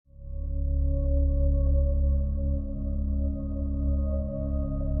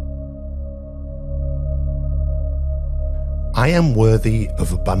I am worthy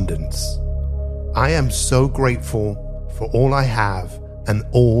of abundance. I am so grateful for all I have and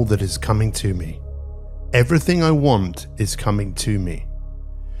all that is coming to me. Everything I want is coming to me.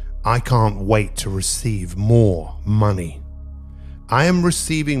 I can't wait to receive more money. I am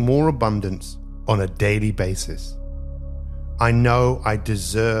receiving more abundance on a daily basis. I know I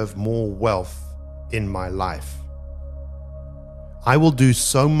deserve more wealth in my life. I will do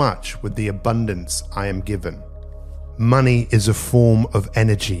so much with the abundance I am given. Money is a form of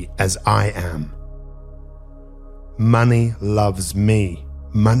energy as I am. Money loves me.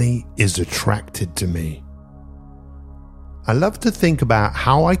 Money is attracted to me. I love to think about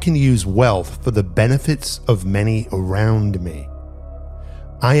how I can use wealth for the benefits of many around me.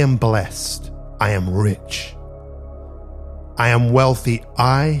 I am blessed. I am rich. I am wealthy.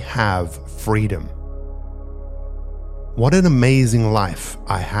 I have freedom. What an amazing life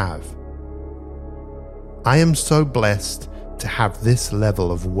I have. I am so blessed to have this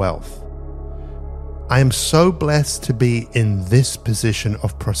level of wealth. I am so blessed to be in this position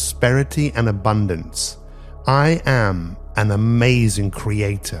of prosperity and abundance. I am an amazing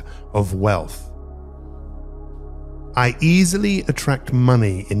creator of wealth. I easily attract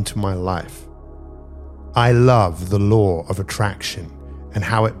money into my life. I love the law of attraction and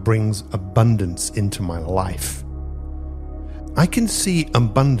how it brings abundance into my life. I can see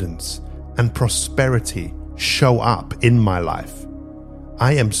abundance and prosperity show up in my life.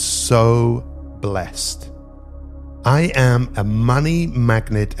 I am so blessed. I am a money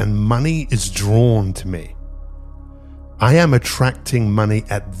magnet and money is drawn to me. I am attracting money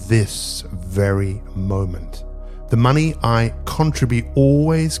at this very moment. The money I contribute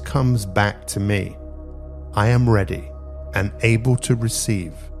always comes back to me. I am ready and able to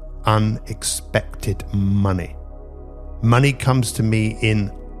receive unexpected money. Money comes to me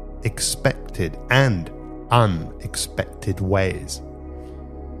in expected and unexpected ways.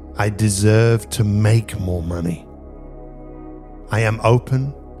 I deserve to make more money. I am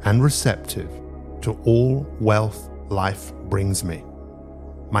open and receptive to all wealth life brings me.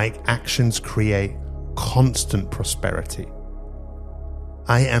 My actions create constant prosperity.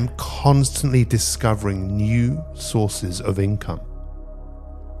 I am constantly discovering new sources of income.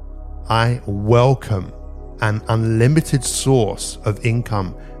 I welcome an unlimited source of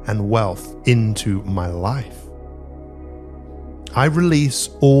income and wealth into my life. I release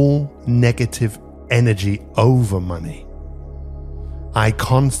all negative energy over money. I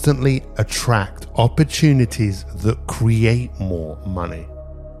constantly attract opportunities that create more money.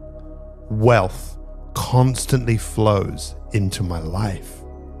 Wealth constantly flows into my life.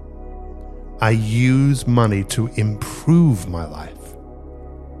 I use money to improve my life.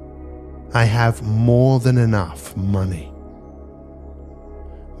 I have more than enough money.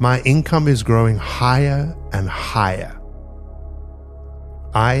 My income is growing higher and higher.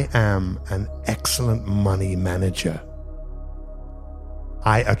 I am an excellent money manager.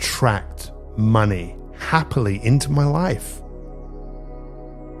 I attract money happily into my life.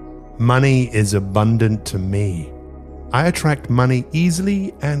 Money is abundant to me. I attract money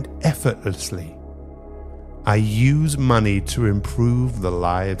easily and effortlessly. I use money to improve the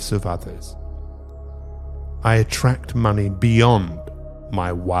lives of others. I attract money beyond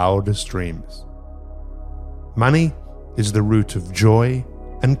my wildest dreams. Money is the root of joy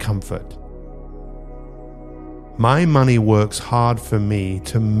and comfort. My money works hard for me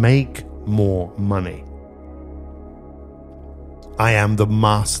to make more money. I am the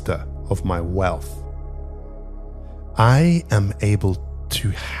master of my wealth. I am able to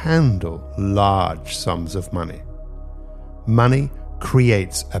handle large sums of money. Money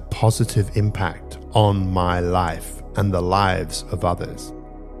creates a positive impact on my life and the lives of others.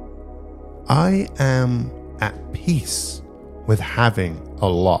 I am at peace with having a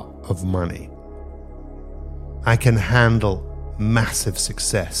lot of money. I can handle massive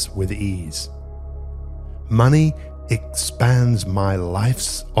success with ease. Money expands my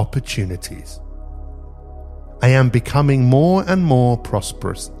life's opportunities. I am becoming more and more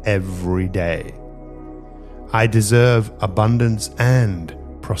prosperous every day. I deserve abundance and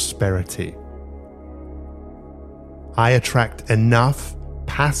prosperity. I attract enough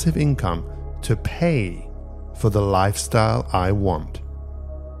passive income to pay for the lifestyle I want.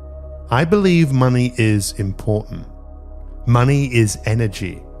 I believe money is important. Money is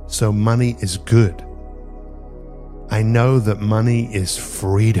energy, so money is good. I know that money is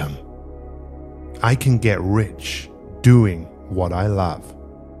freedom. I can get rich doing what I love.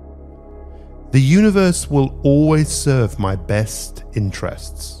 The universe will always serve my best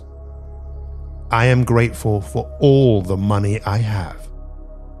interests. I am grateful for all the money I have.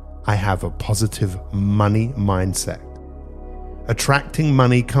 I have a positive money mindset. Attracting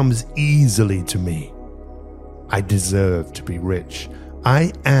money comes easily to me. I deserve to be rich.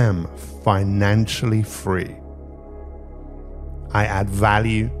 I am financially free. I add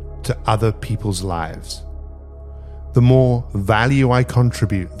value to other people's lives. The more value I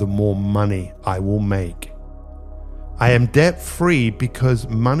contribute, the more money I will make. I am debt-free because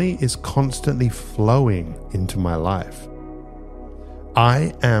money is constantly flowing into my life.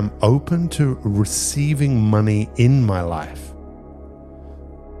 I am open to receiving money in my life.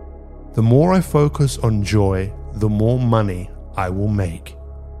 The more I focus on joy, the more money I will make.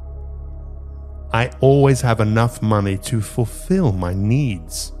 I always have enough money to fulfill my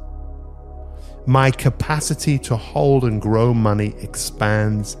needs. My capacity to hold and grow money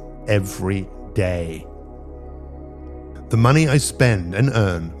expands every day. The money I spend and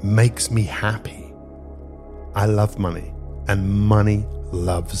earn makes me happy. I love money, and money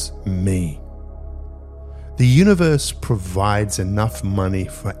loves me. The universe provides enough money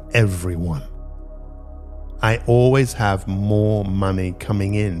for everyone. I always have more money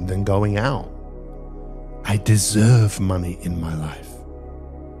coming in than going out. I deserve money in my life.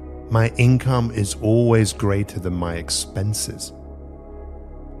 My income is always greater than my expenses.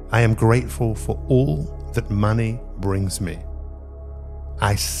 I am grateful for all that money brings me.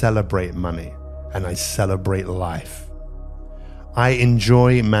 I celebrate money and I celebrate life. I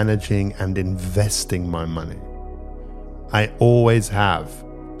enjoy managing and investing my money. I always have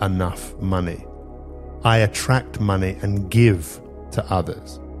enough money. I attract money and give to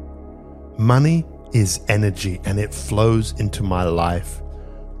others. Money is energy and it flows into my life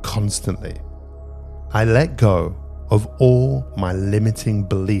constantly. I let go of all my limiting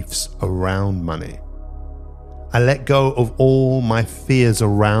beliefs around money. I let go of all my fears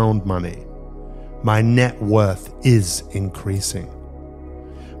around money. My net worth is increasing.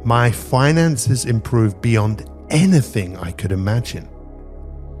 My finances improve beyond anything I could imagine.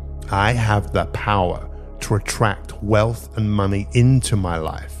 I have the power to attract wealth and money into my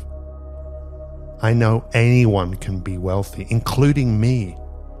life. I know anyone can be wealthy, including me.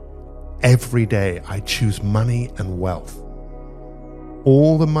 Every day I choose money and wealth.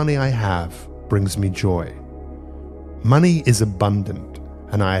 All the money I have brings me joy. Money is abundant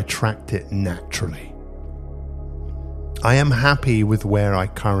and I attract it naturally. I am happy with where I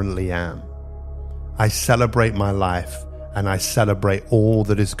currently am. I celebrate my life and I celebrate all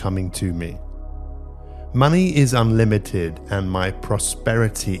that is coming to me. Money is unlimited and my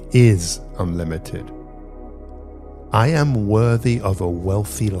prosperity is unlimited. I am worthy of a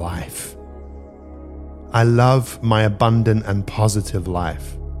wealthy life. I love my abundant and positive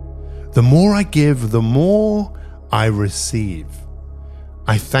life. The more I give, the more I receive.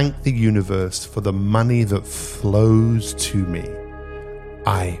 I thank the universe for the money that flows to me.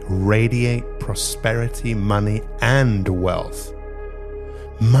 I radiate prosperity, money, and wealth.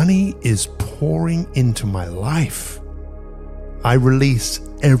 Money is pouring into my life. I release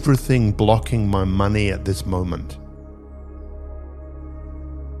everything blocking my money at this moment.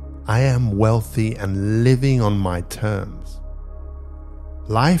 I am wealthy and living on my terms.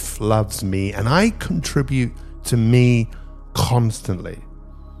 Life loves me and I contribute to me constantly.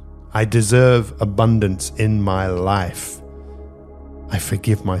 I deserve abundance in my life. I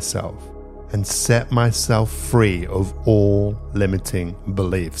forgive myself and set myself free of all limiting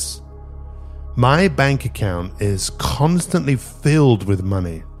beliefs. My bank account is constantly filled with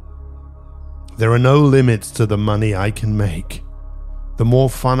money. There are no limits to the money I can make. The more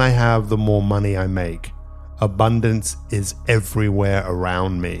fun I have, the more money I make. Abundance is everywhere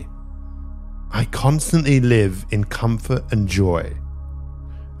around me. I constantly live in comfort and joy.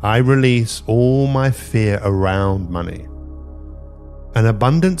 I release all my fear around money. An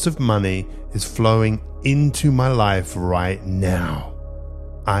abundance of money is flowing into my life right now.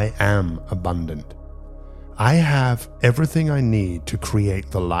 I am abundant. I have everything I need to create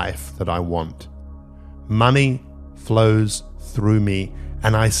the life that I want. Money flows through me,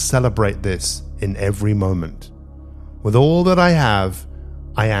 and I celebrate this in every moment. With all that I have,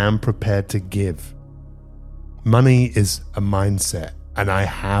 I am prepared to give. Money is a mindset, and I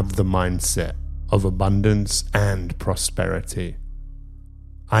have the mindset of abundance and prosperity.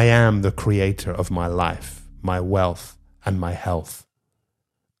 I am the creator of my life, my wealth, and my health.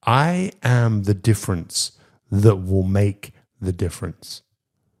 I am the difference that will make the difference.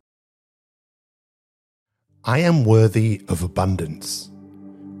 I am worthy of abundance.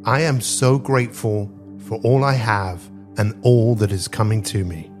 I am so grateful for all I have and all that is coming to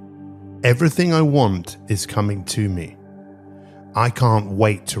me. Everything I want is coming to me. I can't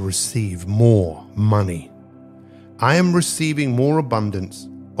wait to receive more money. I am receiving more abundance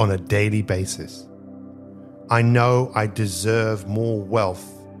on a daily basis. I know I deserve more wealth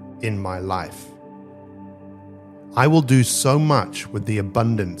in my life. I will do so much with the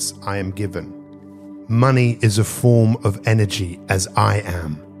abundance I am given. Money is a form of energy as I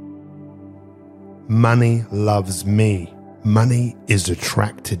am. Money loves me. Money is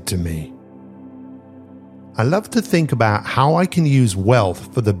attracted to me. I love to think about how I can use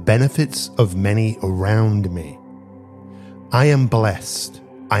wealth for the benefits of many around me. I am blessed.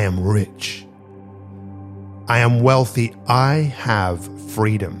 I am rich. I am wealthy. I have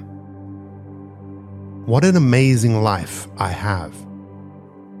freedom. What an amazing life I have.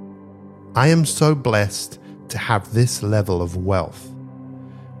 I am so blessed to have this level of wealth.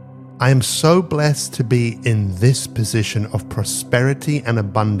 I am so blessed to be in this position of prosperity and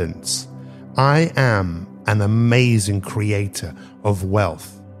abundance. I am an amazing creator of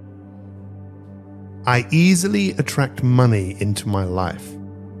wealth. I easily attract money into my life.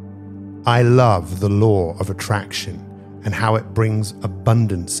 I love the law of attraction and how it brings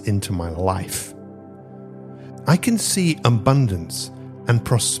abundance into my life. I can see abundance and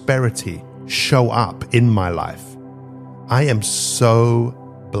prosperity show up in my life. I am so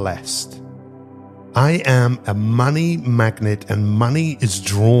blessed. I am a money magnet and money is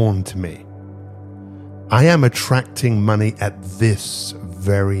drawn to me. I am attracting money at this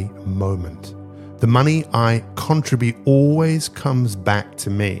very moment. The money I contribute always comes back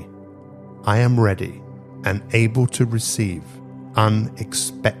to me. I am ready and able to receive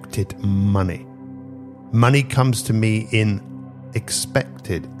unexpected money. Money comes to me in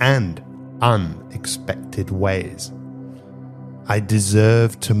expected and unexpected ways. I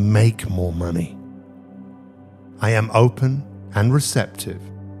deserve to make more money. I am open and receptive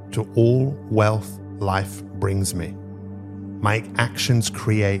to all wealth life brings me. My actions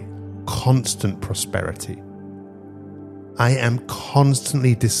create constant prosperity. I am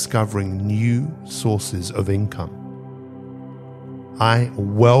constantly discovering new sources of income. I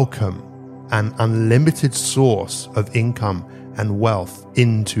welcome an unlimited source of income and wealth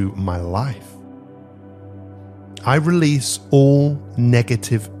into my life. I release all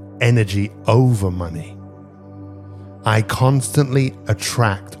negative energy over money. I constantly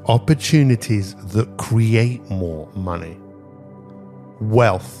attract opportunities that create more money.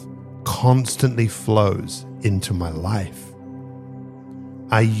 Wealth constantly flows into my life.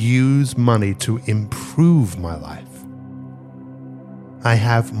 I use money to improve my life. I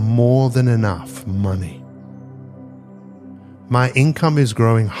have more than enough money. My income is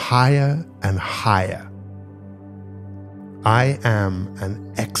growing higher and higher. I am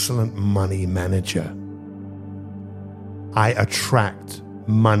an excellent money manager. I attract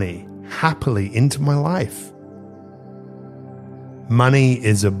money happily into my life. Money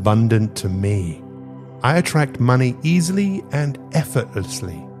is abundant to me. I attract money easily and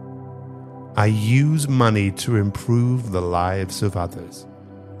effortlessly. I use money to improve the lives of others.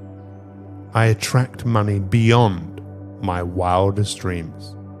 I attract money beyond my wildest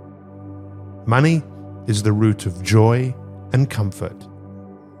dreams. Money is the root of joy and comfort.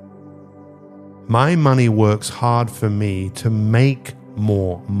 My money works hard for me to make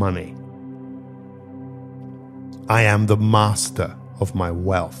more money. I am the master of my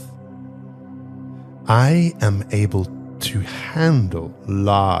wealth. I am able to handle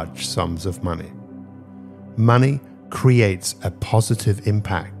large sums of money. Money creates a positive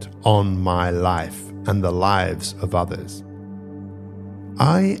impact on my life and the lives of others.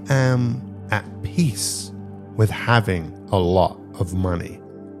 I am at peace with having a lot of money.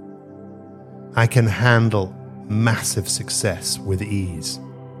 I can handle massive success with ease.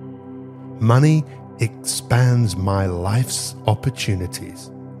 Money expands my life's opportunities.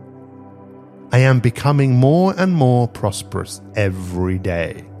 I am becoming more and more prosperous every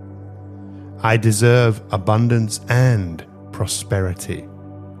day. I deserve abundance and prosperity.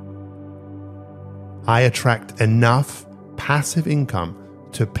 I attract enough passive income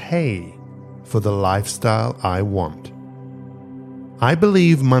to pay for the lifestyle I want. I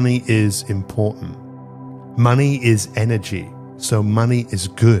believe money is important. Money is energy, so money is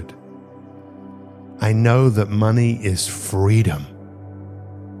good. I know that money is freedom.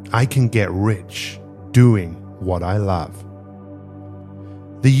 I can get rich doing what I love.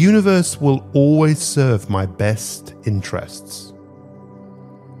 The universe will always serve my best interests.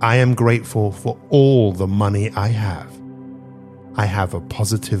 I am grateful for all the money I have. I have a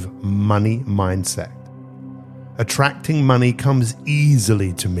positive money mindset. Attracting money comes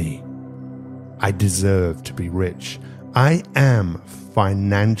easily to me. I deserve to be rich. I am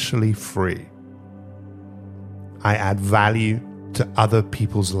financially free. I add value to other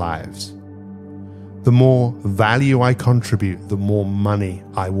people's lives. The more value I contribute, the more money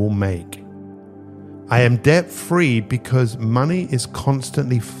I will make. I am debt-free because money is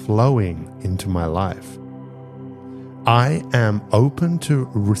constantly flowing into my life. I am open to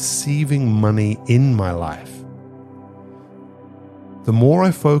receiving money in my life. The more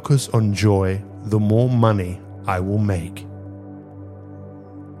I focus on joy, the more money I will make.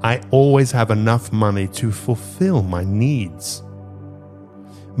 I always have enough money to fulfill my needs.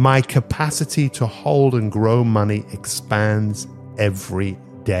 My capacity to hold and grow money expands every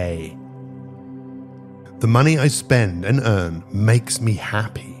day. The money I spend and earn makes me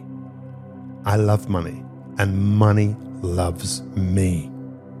happy. I love money, and money loves me.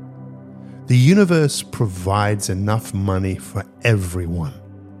 The universe provides enough money for everyone.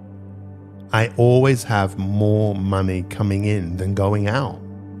 I always have more money coming in than going out.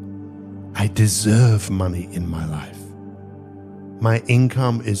 I deserve money in my life. My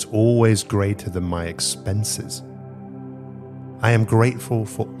income is always greater than my expenses. I am grateful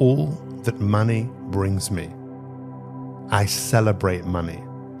for all that money brings me. I celebrate money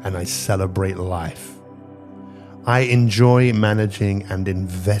and I celebrate life. I enjoy managing and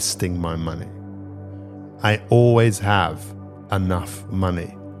investing my money. I always have enough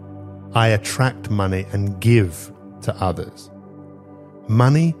money. I attract money and give to others.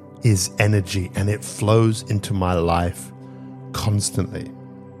 Money is energy and it flows into my life constantly.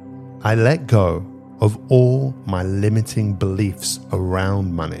 I let go of all my limiting beliefs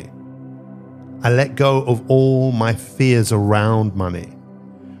around money. I let go of all my fears around money.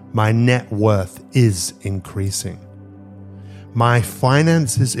 My net worth is increasing. My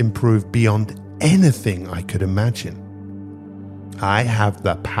finances improve beyond anything I could imagine. I have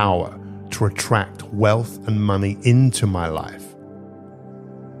the power to attract wealth and money into my life.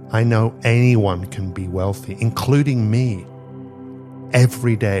 I know anyone can be wealthy, including me.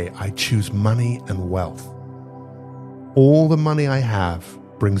 Every day I choose money and wealth. All the money I have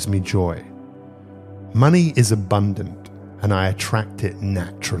brings me joy. Money is abundant and I attract it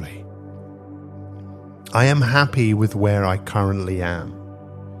naturally. I am happy with where I currently am.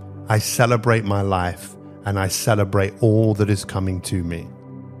 I celebrate my life and I celebrate all that is coming to me.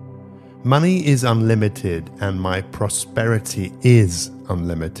 Money is unlimited and my prosperity is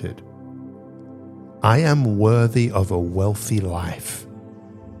unlimited. I am worthy of a wealthy life.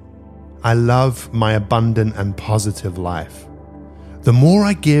 I love my abundant and positive life. The more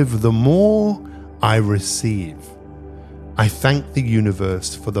I give, the more I receive. I thank the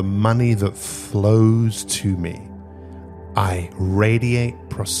universe for the money that flows to me. I radiate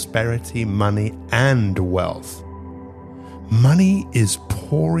prosperity, money, and wealth. Money is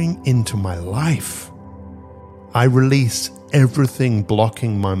pouring into my life. I release everything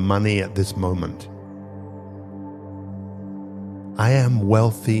blocking my money at this moment. I am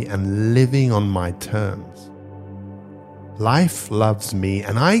wealthy and living on my terms. Life loves me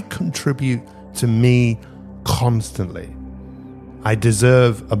and I contribute to me constantly. I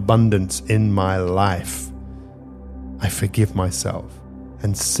deserve abundance in my life. I forgive myself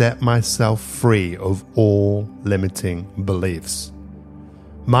and set myself free of all limiting beliefs.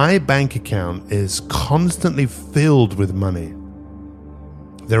 My bank account is constantly filled with money.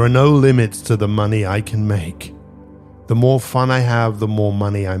 There are no limits to the money I can make. The more fun I have, the more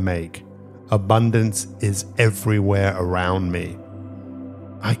money I make. Abundance is everywhere around me.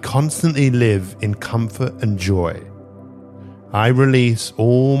 I constantly live in comfort and joy. I release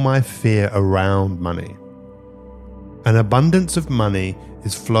all my fear around money. An abundance of money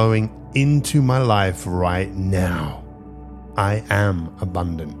is flowing into my life right now. I am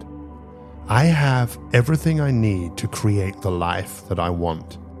abundant. I have everything I need to create the life that I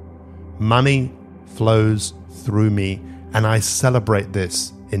want. Money flows through me, and I celebrate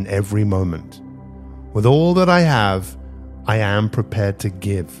this in every moment. With all that I have, I am prepared to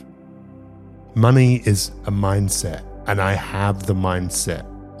give. Money is a mindset, and I have the mindset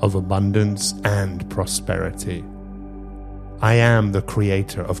of abundance and prosperity. I am the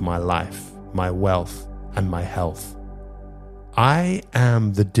creator of my life, my wealth, and my health. I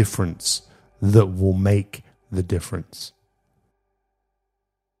am the difference that will make the difference.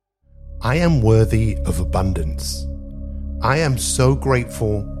 I am worthy of abundance. I am so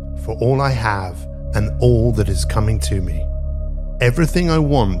grateful for all I have and all that is coming to me. Everything I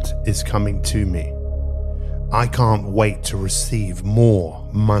want is coming to me. I can't wait to receive more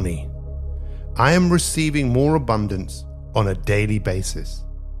money. I am receiving more abundance on a daily basis.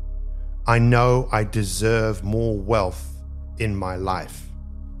 I know I deserve more wealth in my life.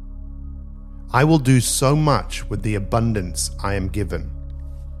 I will do so much with the abundance I am given.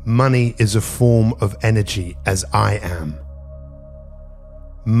 Money is a form of energy as I am.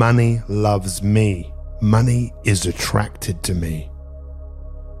 Money loves me. Money is attracted to me.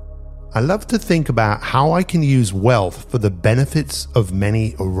 I love to think about how I can use wealth for the benefits of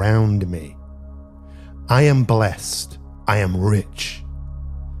many around me. I am blessed. I am rich.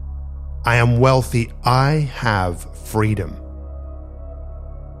 I am wealthy. I have freedom.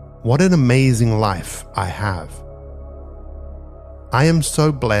 What an amazing life I have. I am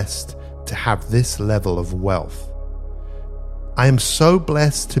so blessed to have this level of wealth. I am so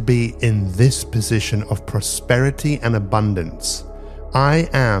blessed to be in this position of prosperity and abundance. I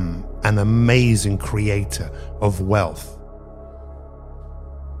am an amazing creator of wealth.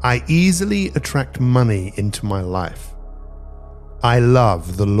 I easily attract money into my life. I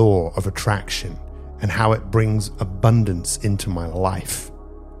love the law of attraction and how it brings abundance into my life.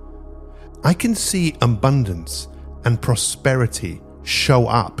 I can see abundance and prosperity show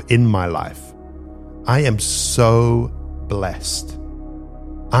up in my life. I am so blessed.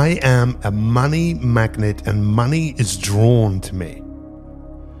 I am a money magnet and money is drawn to me.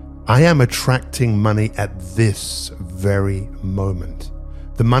 I am attracting money at this very moment.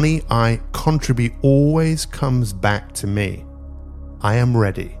 The money I contribute always comes back to me. I am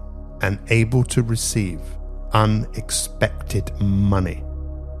ready and able to receive unexpected money.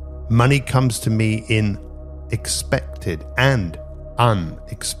 Money comes to me in expected and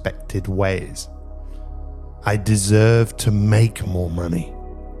unexpected ways. I deserve to make more money.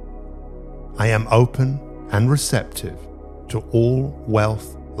 I am open and receptive to all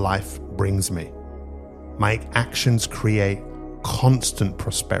wealth life brings me. My actions create constant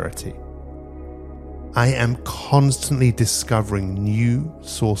prosperity. I am constantly discovering new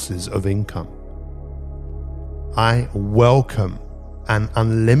sources of income. I welcome an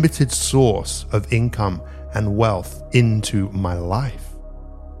unlimited source of income and wealth into my life.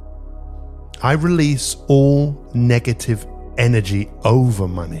 I release all negative energy over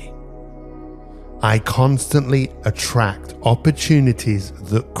money. I constantly attract opportunities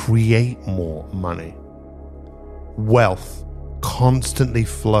that create more money. Wealth constantly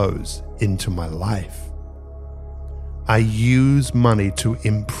flows into my life. I use money to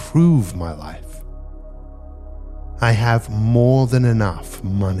improve my life. I have more than enough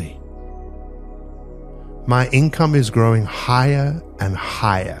money. My income is growing higher and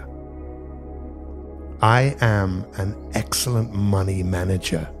higher. I am an excellent money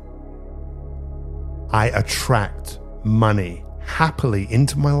manager. I attract money happily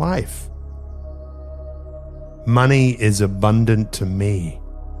into my life. Money is abundant to me.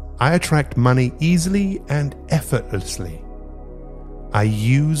 I attract money easily and effortlessly. I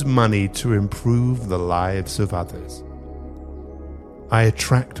use money to improve the lives of others. I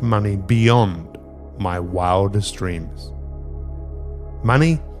attract money beyond my wildest dreams.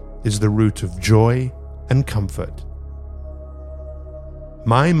 Money is the root of joy and comfort.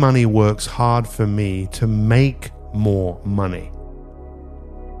 My money works hard for me to make more money.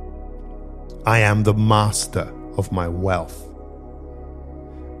 I am the master of my wealth.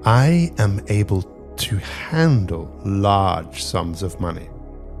 I am able to handle large sums of money.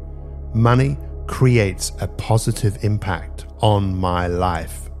 Money creates a positive impact on my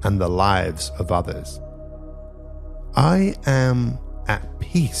life and the lives of others. I am at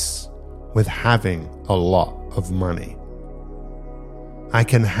peace with having a lot of money. I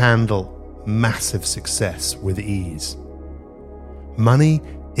can handle massive success with ease. Money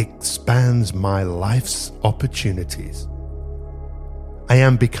expands my life's opportunities. I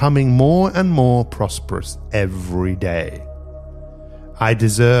am becoming more and more prosperous every day. I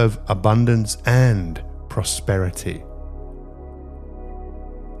deserve abundance and prosperity.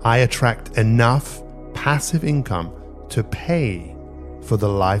 I attract enough passive income to pay for the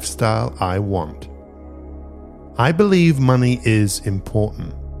lifestyle I want. I believe money is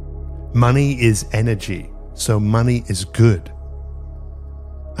important. Money is energy, so money is good.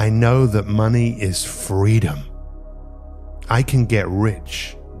 I know that money is freedom. I can get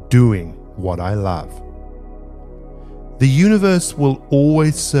rich doing what I love. The universe will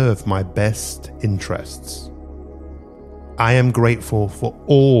always serve my best interests. I am grateful for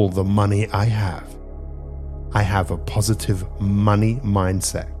all the money I have. I have a positive money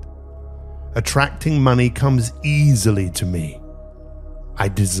mindset. Attracting money comes easily to me. I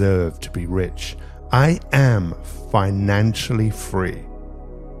deserve to be rich. I am financially free.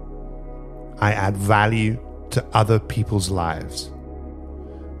 I add value to other people's lives.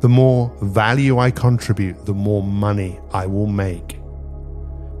 The more value I contribute, the more money I will make.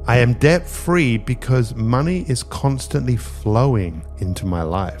 I am debt-free because money is constantly flowing into my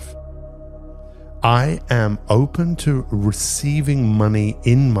life. I am open to receiving money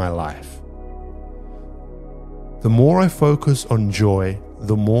in my life. The more I focus on joy,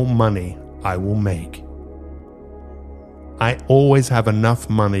 the more money I will make. I always have enough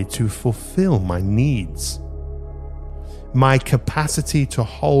money to fulfill my needs. My capacity to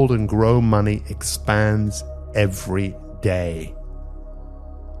hold and grow money expands every day.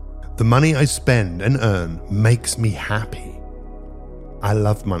 The money I spend and earn makes me happy. I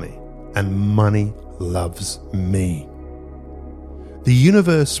love money, and money loves me. The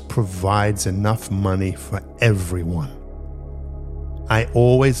universe provides enough money for everyone. I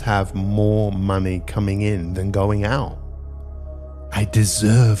always have more money coming in than going out. I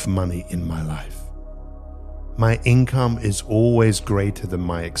deserve money in my life. My income is always greater than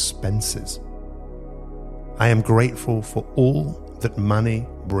my expenses. I am grateful for all that money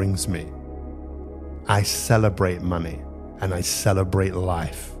brings me. I celebrate money and I celebrate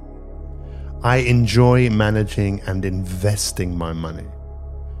life. I enjoy managing and investing my money.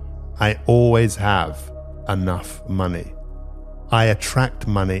 I always have enough money. I attract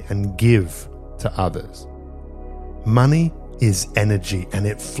money and give to others. Money is energy and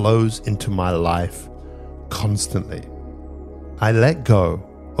it flows into my life constantly. I let go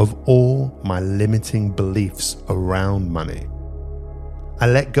of all my limiting beliefs around money. I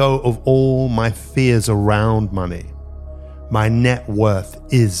let go of all my fears around money. My net worth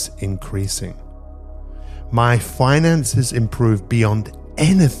is increasing. My finances improve beyond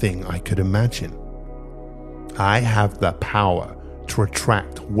anything I could imagine. I have the power to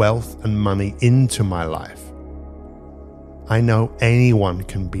attract wealth and money into my life. I know anyone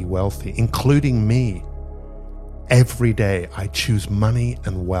can be wealthy, including me. Every day I choose money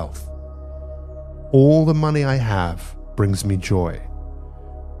and wealth. All the money I have brings me joy.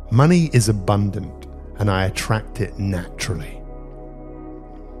 Money is abundant and I attract it naturally.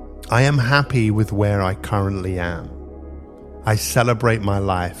 I am happy with where I currently am. I celebrate my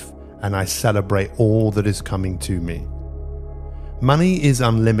life and I celebrate all that is coming to me. Money is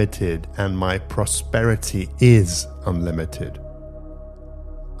unlimited and my prosperity is unlimited.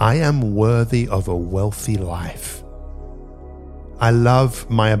 I am worthy of a wealthy life. I love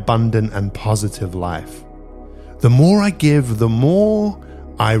my abundant and positive life. The more I give, the more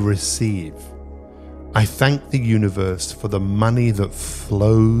I receive. I thank the universe for the money that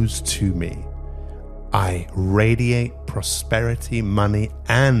flows to me. I radiate prosperity, money,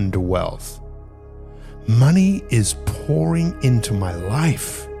 and wealth. Money is pouring into my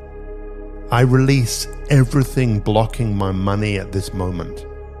life. I release everything blocking my money at this moment.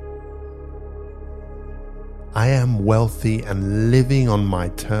 I am wealthy and living on my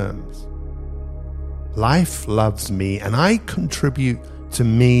terms. Life loves me and I contribute to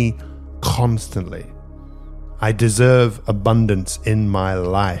me constantly. I deserve abundance in my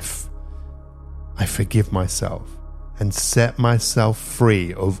life. I forgive myself and set myself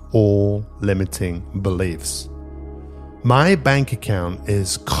free of all limiting beliefs. My bank account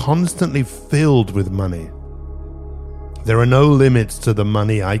is constantly filled with money. There are no limits to the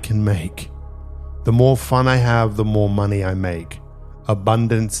money I can make. The more fun I have, the more money I make.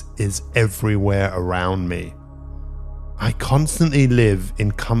 Abundance is everywhere around me. I constantly live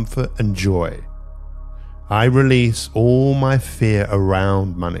in comfort and joy. I release all my fear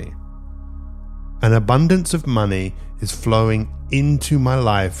around money. An abundance of money is flowing into my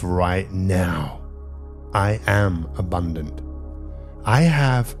life right now. I am abundant. I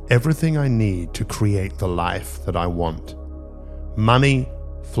have everything I need to create the life that I want. Money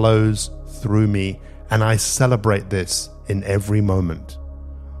flows through me, and I celebrate this in every moment.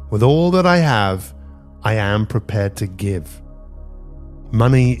 With all that I have, I am prepared to give.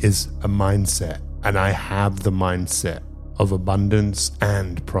 Money is a mindset, and I have the mindset of abundance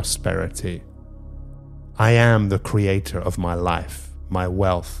and prosperity. I am the creator of my life, my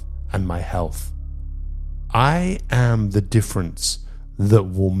wealth, and my health. I am the difference that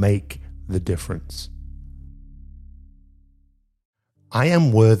will make the difference. I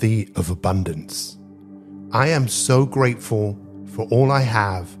am worthy of abundance. I am so grateful for all I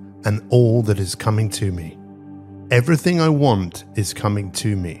have and all that is coming to me. Everything I want is coming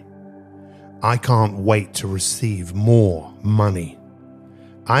to me. I can't wait to receive more money.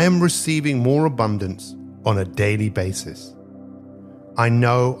 I am receiving more abundance on a daily basis. I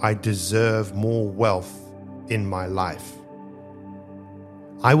know I deserve more wealth in my life.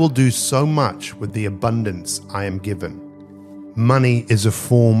 I will do so much with the abundance I am given. Money is a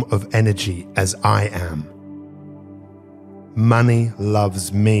form of energy as I am. Money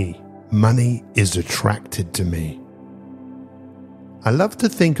loves me. Money is attracted to me. I love to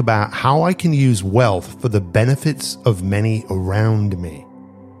think about how I can use wealth for the benefits of many around me.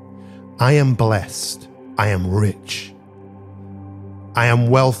 I am blessed. I am rich. I am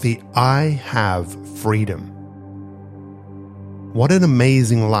wealthy. I have freedom. What an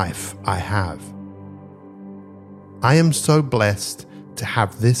amazing life I have. I am so blessed to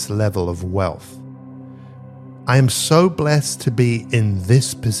have this level of wealth. I am so blessed to be in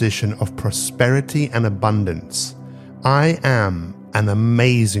this position of prosperity and abundance. I am an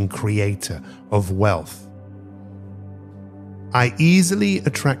amazing creator of wealth. I easily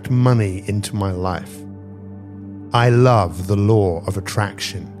attract money into my life. I love the law of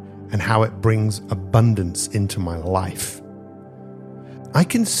attraction and how it brings abundance into my life. I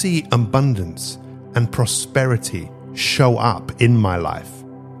can see abundance and prosperity show up in my life.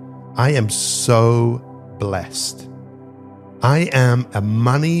 I am so blessed. I am a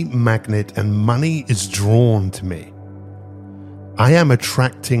money magnet and money is drawn to me. I am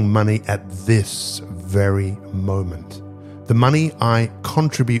attracting money at this very moment. The money I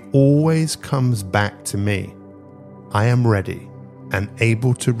contribute always comes back to me. I am ready and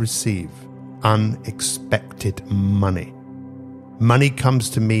able to receive unexpected money. Money comes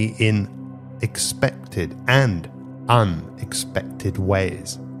to me in expected and unexpected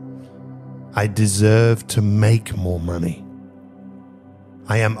ways. I deserve to make more money.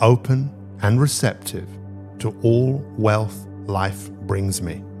 I am open and receptive to all wealth life brings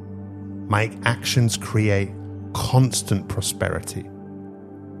me. My actions create constant prosperity.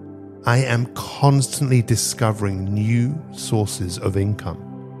 I am constantly discovering new sources of income.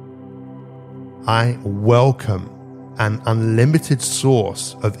 I welcome an unlimited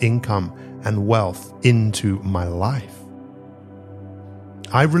source of income and wealth into my life.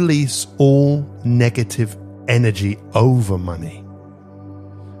 I release all negative energy over money.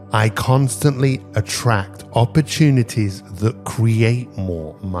 I constantly attract opportunities that create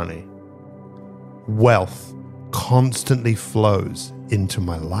more money. Wealth constantly flows into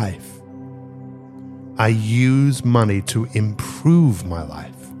my life. I use money to improve my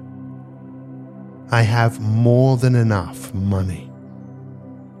life. I have more than enough money.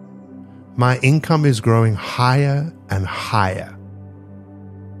 My income is growing higher and higher.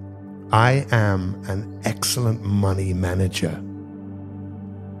 I am an excellent money manager.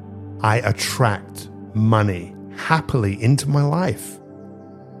 I attract money happily into my life.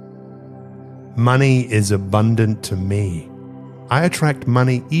 Money is abundant to me. I attract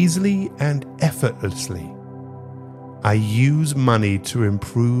money easily and effortlessly. I use money to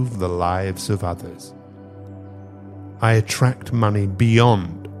improve the lives of others. I attract money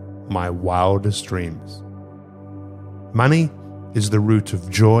beyond my wildest dreams. Money is the root of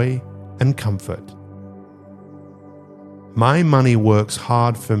joy and comfort. My money works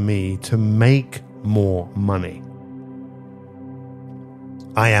hard for me to make more money.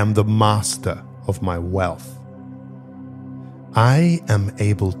 I am the master of my wealth. I am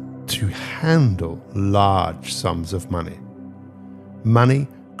able to handle large sums of money. Money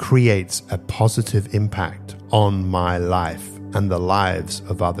creates a positive impact on my life and the lives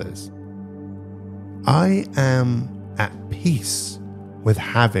of others. I am at peace with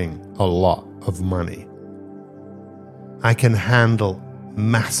having a lot of money. I can handle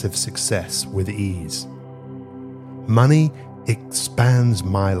massive success with ease. Money expands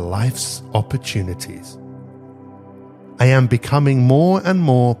my life's opportunities. I am becoming more and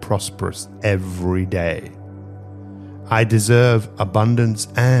more prosperous every day. I deserve abundance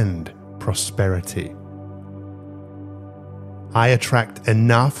and prosperity. I attract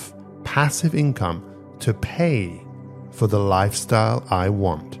enough passive income to pay for the lifestyle I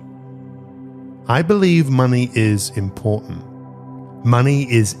want. I believe money is important. Money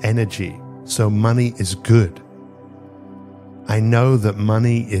is energy, so money is good. I know that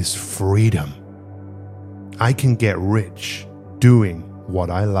money is freedom. I can get rich doing what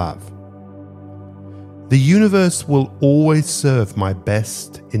I love. The universe will always serve my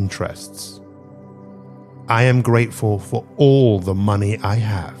best interests. I am grateful for all the money I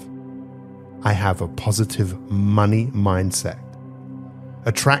have. I have a positive money mindset.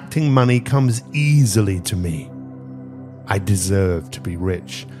 Attracting money comes easily to me. I deserve to be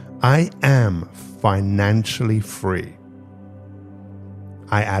rich. I am financially free.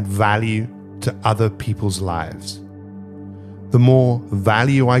 I add value to other people's lives. The more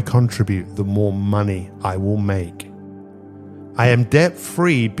value I contribute, the more money I will make. I am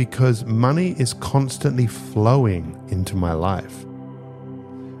debt-free because money is constantly flowing into my life.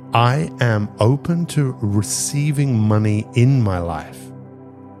 I am open to receiving money in my life.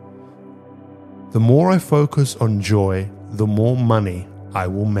 The more I focus on joy, the more money I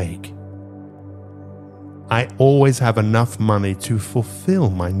will make. I always have enough money to fulfill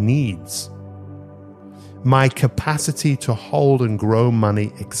my needs. My capacity to hold and grow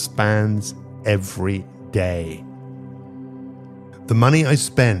money expands every day. The money I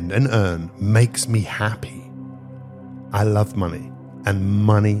spend and earn makes me happy. I love money, and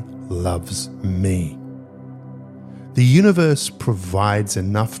money loves me. The universe provides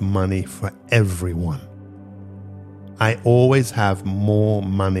enough money for everyone. I always have more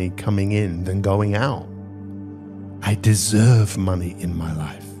money coming in than going out. I deserve money in my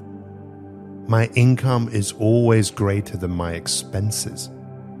life. My income is always greater than my expenses.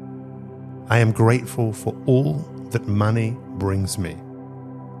 I am grateful for all that money brings me.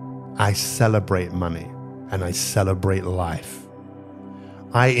 I celebrate money and I celebrate life.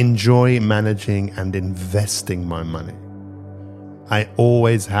 I enjoy managing and investing my money. I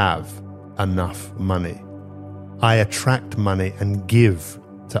always have enough money. I attract money and give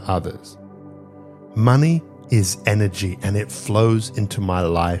to others. Money is energy and it flows into my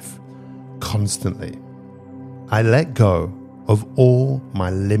life constantly. I let go of all my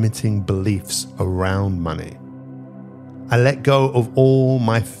limiting beliefs around money. I let go of all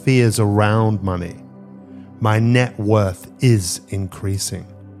my fears around money. My net worth is increasing.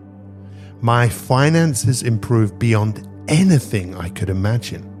 My finances improve beyond anything I could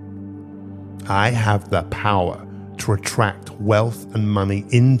imagine. I have the power to attract wealth and money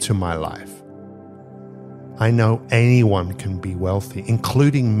into my life. I know anyone can be wealthy,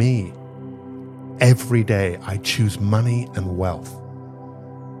 including me. Every day I choose money and wealth.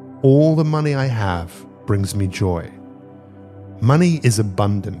 All the money I have brings me joy. Money is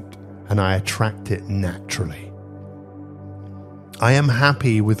abundant and I attract it naturally. I am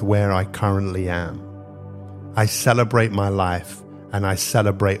happy with where I currently am. I celebrate my life and I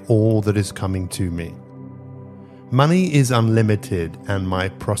celebrate all that is coming to me. Money is unlimited and my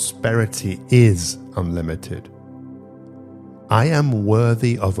prosperity is unlimited. I am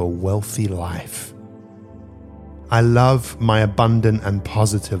worthy of a wealthy life. I love my abundant and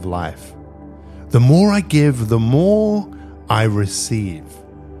positive life. The more I give, the more I receive.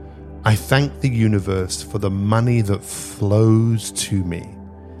 I thank the universe for the money that flows to me.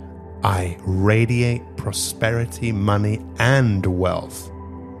 I radiate prosperity, money, and wealth.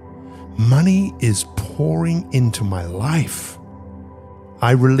 Money is pouring into my life.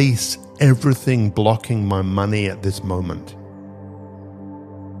 I release everything blocking my money at this moment.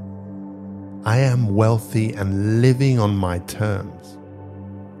 I am wealthy and living on my terms.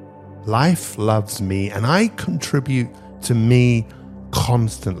 Life loves me and I contribute to me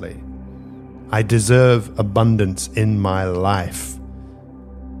constantly. I deserve abundance in my life.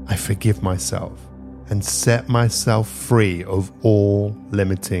 I forgive myself and set myself free of all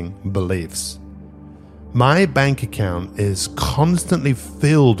limiting beliefs. My bank account is constantly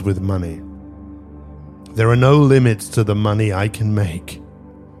filled with money. There are no limits to the money I can make.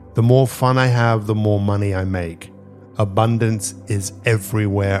 The more fun I have, the more money I make. Abundance is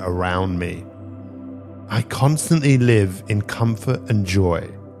everywhere around me. I constantly live in comfort and joy.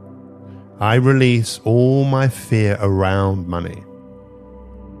 I release all my fear around money.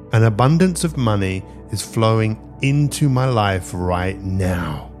 An abundance of money is flowing into my life right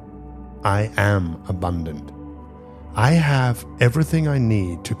now. I am abundant. I have everything I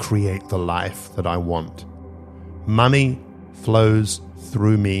need to create the life that I want. Money flows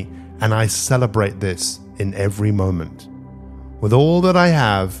through me, and I celebrate this in every moment. With all that I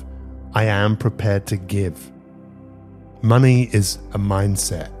have, I am prepared to give. Money is a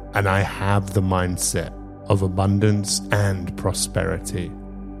mindset, and I have the mindset of abundance and prosperity.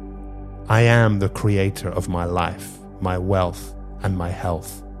 I am the creator of my life, my wealth, and my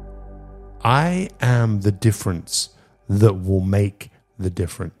health. I am the difference that will make the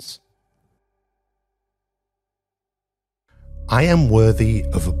difference. I am worthy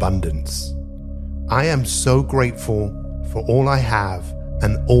of abundance. I am so grateful for all I have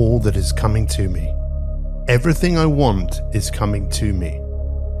and all that is coming to me. Everything I want is coming to me.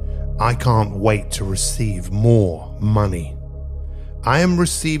 I can't wait to receive more money. I am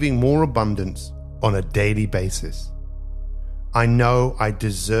receiving more abundance on a daily basis. I know I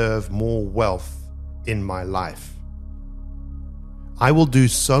deserve more wealth in my life. I will do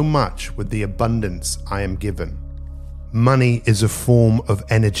so much with the abundance I am given. Money is a form of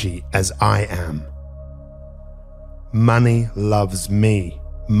energy as I am. Money loves me.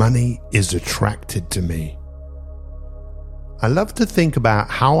 Money is attracted to me. I love to think about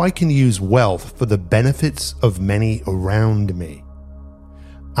how I can use wealth for the benefits of many around me.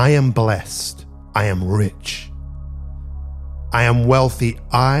 I am blessed. I am rich. I am wealthy.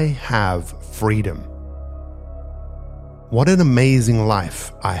 I have freedom. What an amazing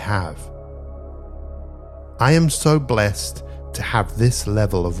life I have. I am so blessed to have this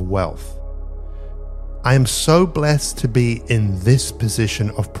level of wealth. I am so blessed to be in this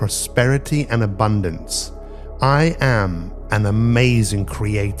position of prosperity and abundance. I am an amazing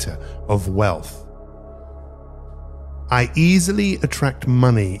creator of wealth. I easily attract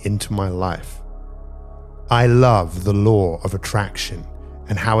money into my life. I love the law of attraction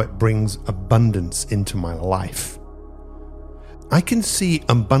and how it brings abundance into my life. I can see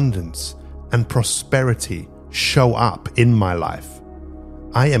abundance and prosperity show up in my life.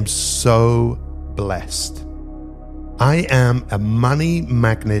 I am so blessed. I am a money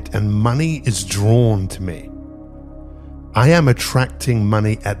magnet and money is drawn to me. I am attracting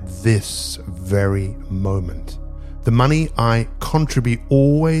money at this very moment. The money I contribute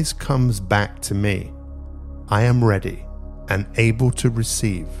always comes back to me. I am ready and able to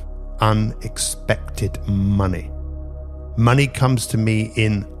receive unexpected money. Money comes to me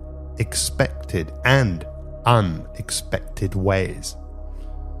in expected and unexpected ways.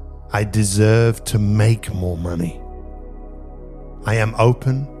 I deserve to make more money. I am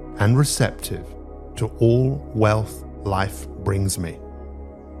open and receptive to all wealth life brings me.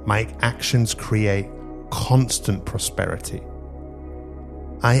 My actions create constant prosperity.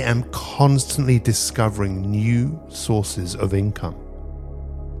 I am constantly discovering new sources of income.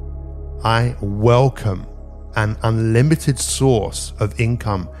 I welcome an unlimited source of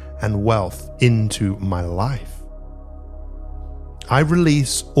income and wealth into my life. I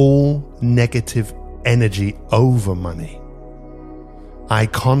release all negative energy over money. I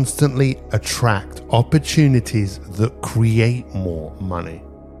constantly attract opportunities that create more money.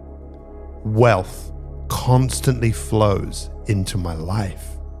 Wealth constantly flows into my life.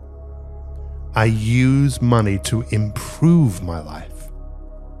 I use money to improve my life.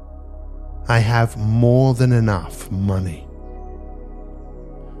 I have more than enough money.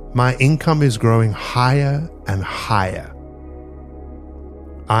 My income is growing higher and higher.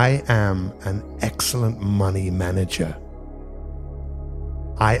 I am an excellent money manager.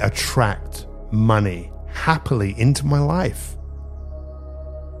 I attract money happily into my life.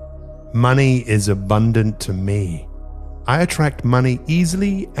 Money is abundant to me. I attract money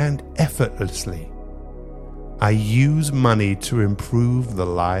easily and effortlessly. I use money to improve the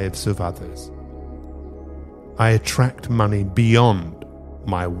lives of others. I attract money beyond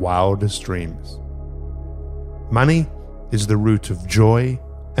my wildest dreams. Money is the root of joy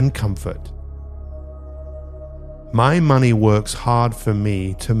and comfort. My money works hard for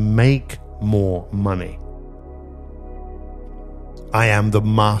me to make more money. I am the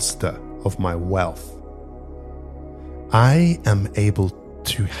master of my wealth. I am able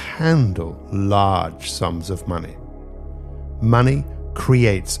to handle large sums of money. Money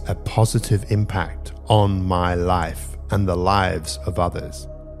creates a positive impact on my life and the lives of others.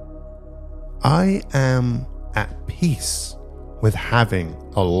 I am at peace with having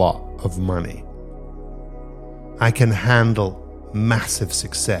a lot of money. I can handle massive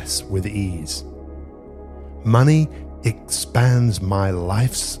success with ease. Money expands my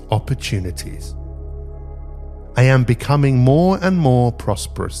life's opportunities. I am becoming more and more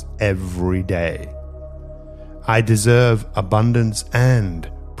prosperous every day. I deserve abundance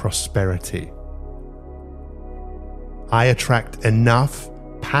and prosperity. I attract enough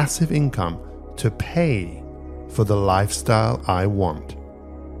passive income to pay for the lifestyle I want.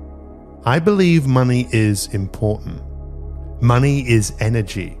 I believe money is important. Money is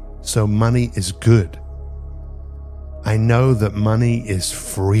energy, so money is good. I know that money is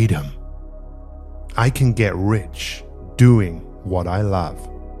freedom. I can get rich doing what I love.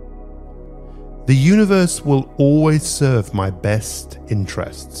 The universe will always serve my best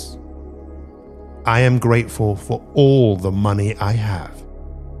interests. I am grateful for all the money I have.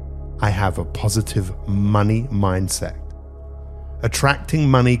 I have a positive money mindset. Attracting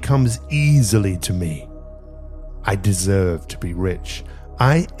money comes easily to me. I deserve to be rich.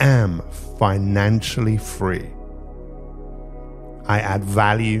 I am financially free. I add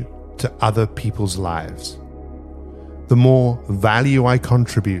value to other people's lives. The more value I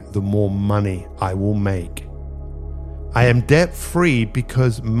contribute, the more money I will make. I am debt-free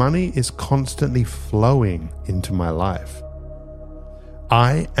because money is constantly flowing into my life.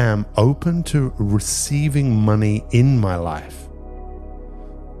 I am open to receiving money in my life.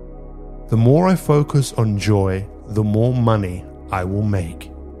 The more I focus on joy, the more money I will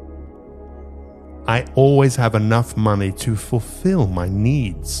make. I always have enough money to fulfill my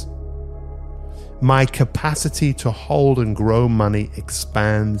needs. My capacity to hold and grow money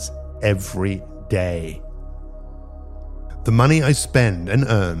expands every day. The money I spend and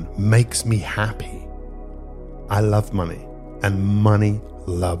earn makes me happy. I love money, and money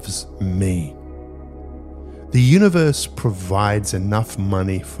loves me. The universe provides enough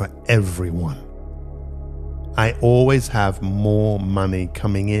money for everyone. I always have more money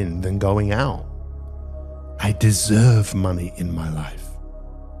coming in than going out. I deserve money in my life.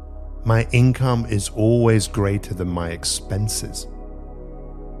 My income is always greater than my expenses.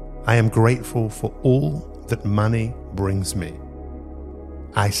 I am grateful for all that money brings me.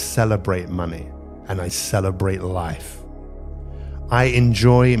 I celebrate money and I celebrate life. I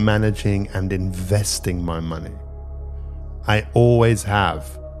enjoy managing and investing my money. I always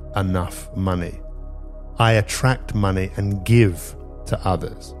have enough money. I attract money and give to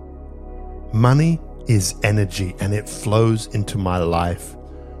others. Money is energy and it flows into my life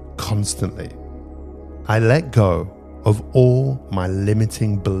constantly. I let go of all my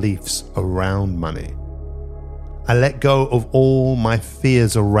limiting beliefs around money. I let go of all my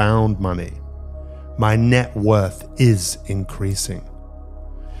fears around money. My net worth is increasing.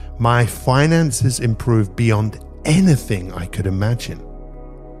 My finances improve beyond anything I could imagine.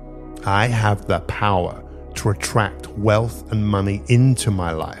 I have the power to attract wealth and money into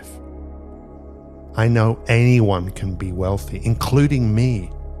my life. I know anyone can be wealthy, including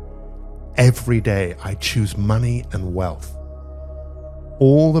me. Every day I choose money and wealth.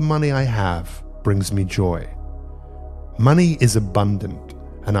 All the money I have brings me joy. Money is abundant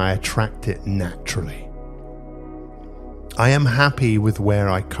and I attract it naturally. I am happy with where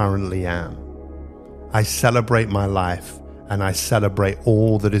I currently am. I celebrate my life and I celebrate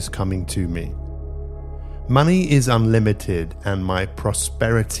all that is coming to me. Money is unlimited and my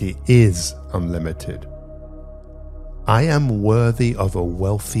prosperity is unlimited. I am worthy of a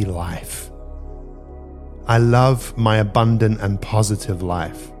wealthy life. I love my abundant and positive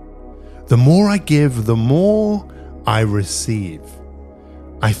life. The more I give, the more I receive.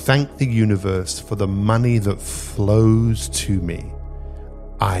 I thank the universe for the money that flows to me.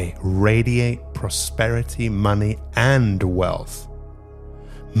 I radiate prosperity, money, and wealth.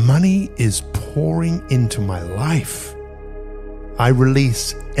 Money is pouring into my life. I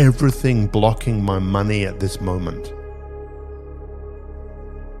release everything blocking my money at this moment.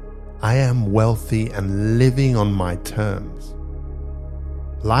 I am wealthy and living on my terms.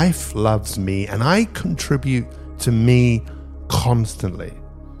 Life loves me and I contribute to me constantly.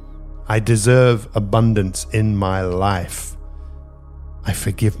 I deserve abundance in my life. I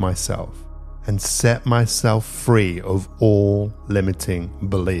forgive myself and set myself free of all limiting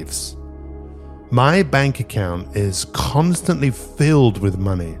beliefs. My bank account is constantly filled with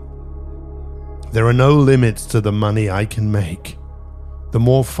money. There are no limits to the money I can make. The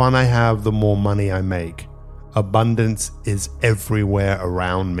more fun I have, the more money I make. Abundance is everywhere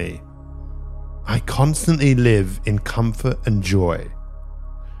around me. I constantly live in comfort and joy.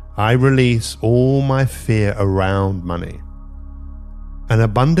 I release all my fear around money. An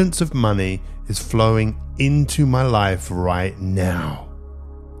abundance of money is flowing into my life right now.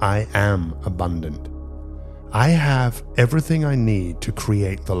 I am abundant. I have everything I need to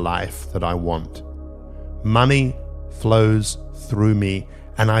create the life that I want. Money flows through me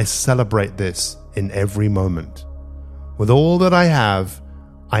and I celebrate this in every moment. With all that I have,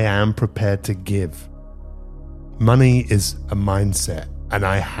 I am prepared to give. Money is a mindset and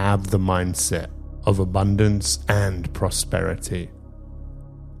I have the mindset of abundance and prosperity.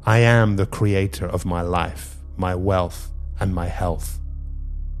 I am the creator of my life, my wealth, and my health.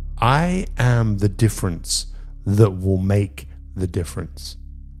 I am the difference that will make the difference.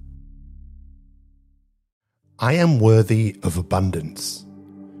 I am worthy of abundance.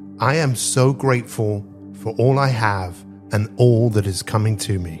 I am so grateful for all I have and all that is coming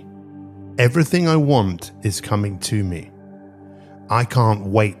to me. Everything I want is coming to me. I can't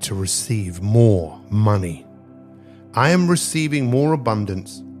wait to receive more money. I am receiving more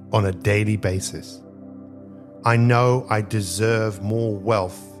abundance on a daily basis. I know I deserve more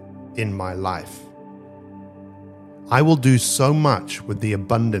wealth in my life. I will do so much with the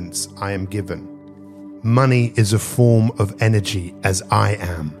abundance I am given. Money is a form of energy as I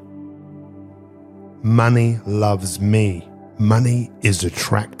am. Money loves me. Money is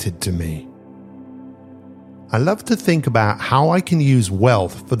attracted to me. I love to think about how I can use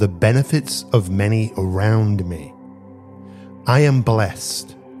wealth for the benefits of many around me. I am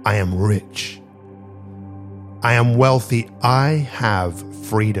blessed. I am rich. I am wealthy. I have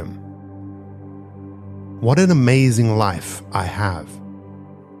freedom. What an amazing life I have.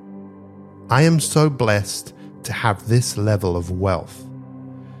 I am so blessed to have this level of wealth.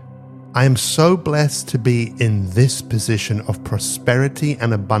 I am so blessed to be in this position of prosperity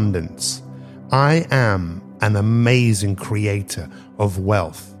and abundance. I am an amazing creator of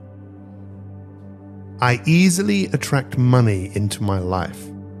wealth. I easily attract money into my life.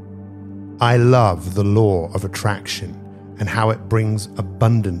 I love the law of attraction and how it brings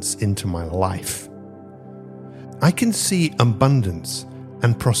abundance into my life. I can see abundance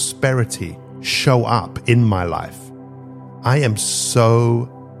and prosperity show up in my life. I am so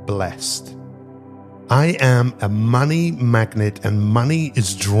blessed. I am a money magnet and money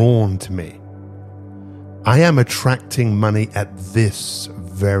is drawn to me. I am attracting money at this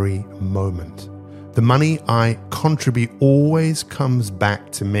very moment. The money I contribute always comes back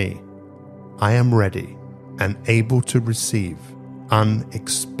to me. I am ready and able to receive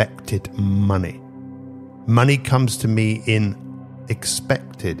unexpected money. Money comes to me in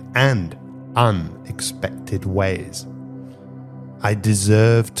expected and unexpected ways. I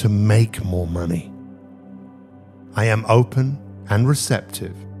deserve to make more money. I am open and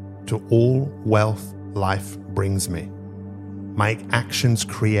receptive to all wealth life brings me. My actions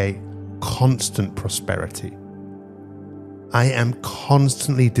create constant prosperity. I am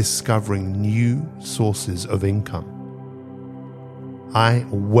constantly discovering new sources of income. I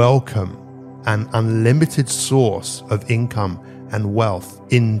welcome an unlimited source of income and wealth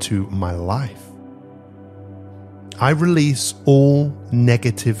into my life. I release all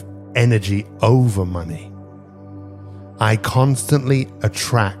negative energy over money. I constantly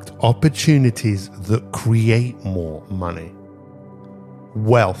attract opportunities that create more money.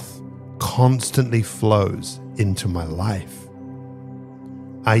 Wealth constantly flows into my life.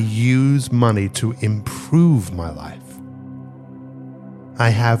 I use money to improve my life. I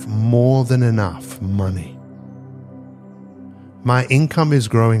have more than enough money. My income is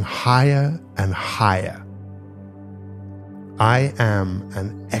growing higher and higher. I am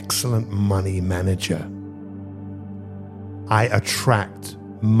an excellent money manager. I attract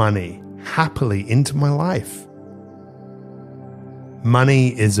money happily into my life.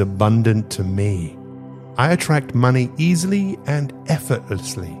 Money is abundant to me. I attract money easily and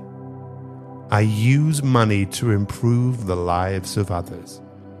effortlessly. I use money to improve the lives of others.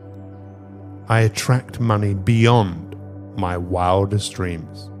 I attract money beyond my wildest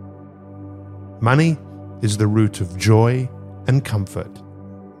dreams. Money is the root of joy and comfort.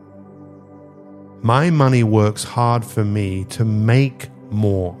 My money works hard for me to make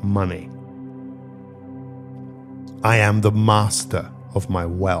more money. I am the master of my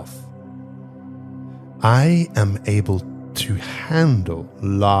wealth. I am able to handle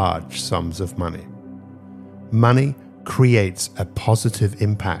large sums of money. Money creates a positive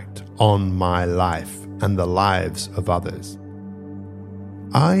impact on my life and the lives of others.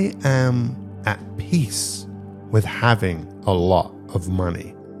 I am at peace with having a lot of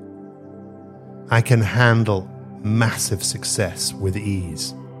money. I can handle massive success with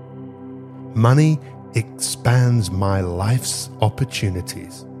ease. Money expands my life's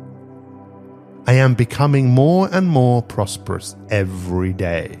opportunities. I am becoming more and more prosperous every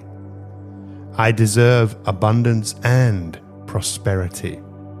day. I deserve abundance and prosperity.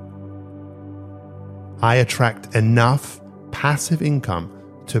 I attract enough passive income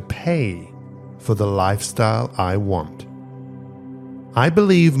to pay for the lifestyle I want. I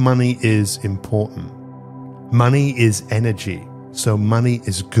believe money is important. Money is energy, so money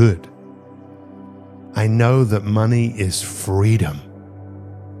is good. I know that money is freedom.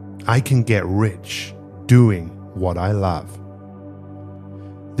 I can get rich doing what I love.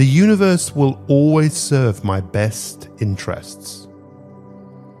 The universe will always serve my best interests.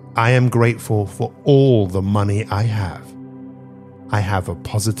 I am grateful for all the money I have. I have a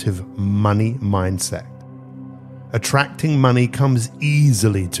positive money mindset. Attracting money comes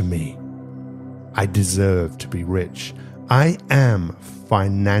easily to me. I deserve to be rich. I am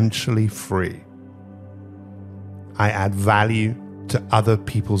financially free. I add value to other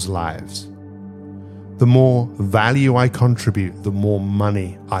people's lives. The more value I contribute, the more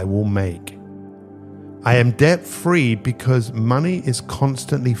money I will make. I am debt-free because money is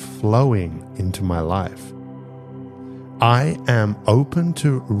constantly flowing into my life. I am open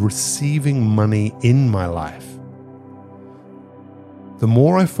to receiving money in my life. The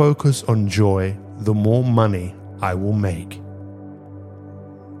more I focus on joy, the more money I will make.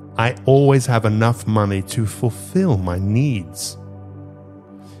 I always have enough money to fulfill my needs.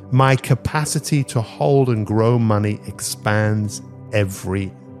 My capacity to hold and grow money expands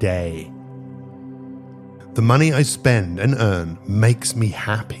every day. The money I spend and earn makes me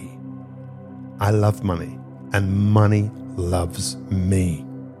happy. I love money, and money loves me.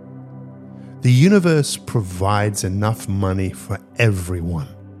 The universe provides enough money for everyone.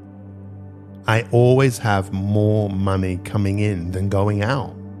 I always have more money coming in than going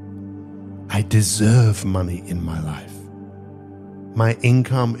out. I deserve money in my life. My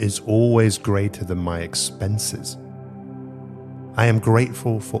income is always greater than my expenses. I am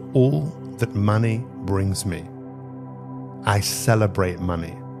grateful for all that money brings me. I celebrate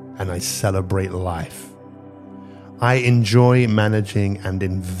money and I celebrate life. I enjoy managing and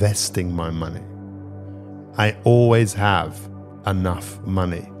investing my money. I always have enough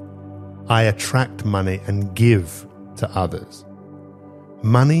money. I attract money and give to others.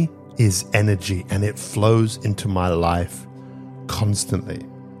 Money is energy and it flows into my life constantly.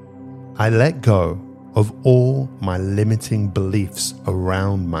 I let go of all my limiting beliefs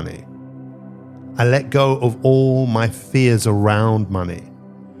around money. I let go of all my fears around money.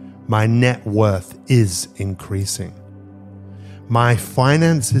 My net worth is increasing. My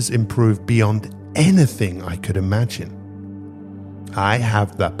finances improve beyond anything I could imagine. I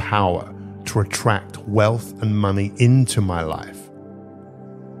have the power to attract wealth and money into my life.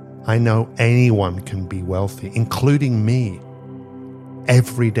 I know anyone can be wealthy, including me.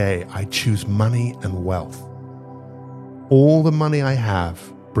 Every day I choose money and wealth. All the money I have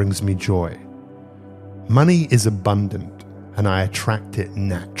brings me joy. Money is abundant and I attract it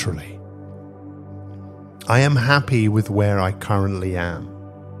naturally. I am happy with where I currently am.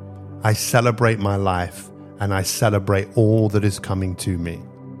 I celebrate my life and I celebrate all that is coming to me.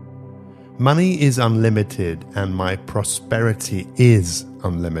 Money is unlimited and my prosperity is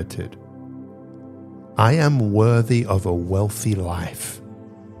unlimited. I am worthy of a wealthy life.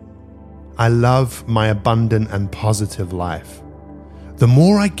 I love my abundant and positive life. The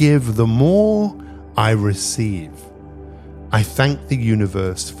more I give, the more I receive. I thank the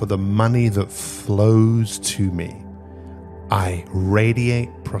universe for the money that flows to me. I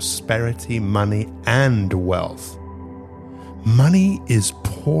radiate prosperity, money, and wealth. Money is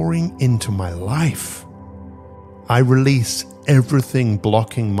pouring into my life. I release everything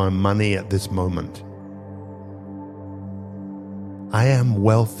blocking my money at this moment. I am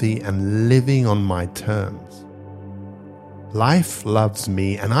wealthy and living on my terms. Life loves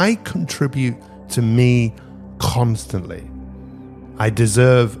me and I contribute to me constantly. I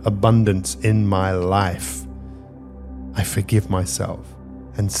deserve abundance in my life. I forgive myself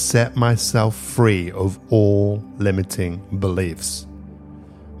and set myself free of all limiting beliefs.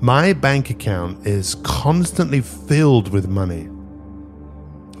 My bank account is constantly filled with money.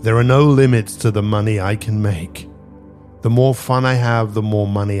 There are no limits to the money I can make. The more fun I have, the more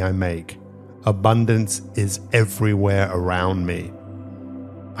money I make. Abundance is everywhere around me.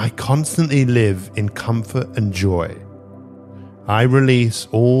 I constantly live in comfort and joy. I release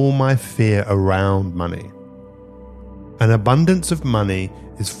all my fear around money. An abundance of money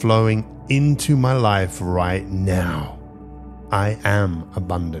is flowing into my life right now. I am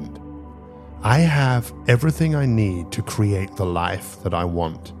abundant. I have everything I need to create the life that I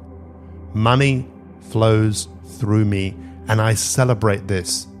want. Money flows through me and I celebrate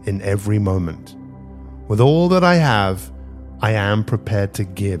this in every moment. With all that I have, I am prepared to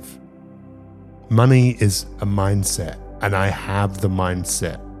give. Money is a mindset and I have the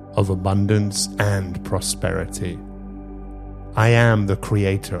mindset of abundance and prosperity. I am the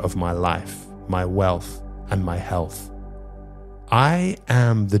creator of my life, my wealth, and my health. I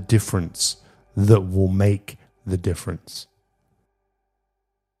am the difference that will make the difference.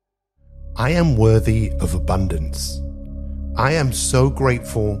 I am worthy of abundance. I am so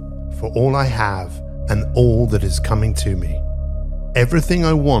grateful for all I have and all that is coming to me. Everything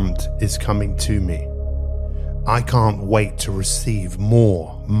I want is coming to me. I can't wait to receive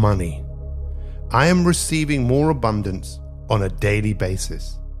more money. I am receiving more abundance on a daily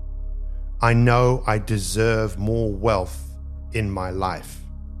basis. I know I deserve more wealth in my life.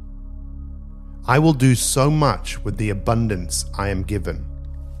 I will do so much with the abundance I am given.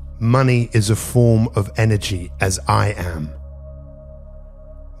 Money is a form of energy as I am.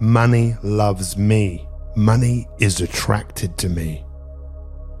 Money loves me. Money is attracted to me.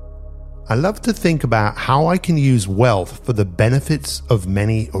 I love to think about how I can use wealth for the benefits of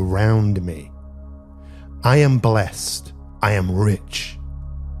many around me. I am blessed. I am rich.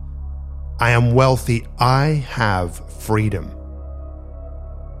 I am wealthy. I have freedom.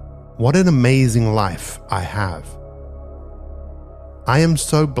 What an amazing life I have. I am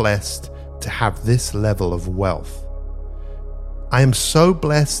so blessed to have this level of wealth. I am so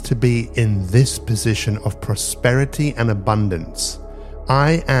blessed to be in this position of prosperity and abundance.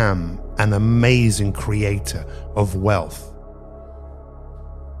 I am an amazing creator of wealth.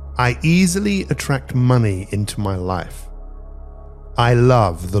 I easily attract money into my life. I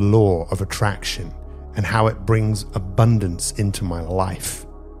love the law of attraction and how it brings abundance into my life.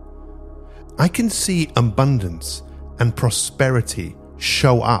 I can see abundance and prosperity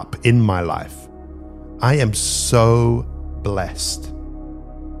show up in my life. I am so blessed.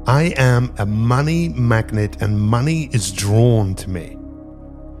 I am a money magnet and money is drawn to me.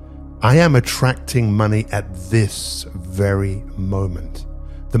 I am attracting money at this very moment.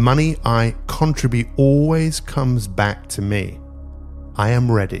 The money I contribute always comes back to me. I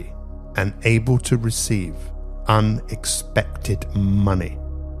am ready and able to receive unexpected money.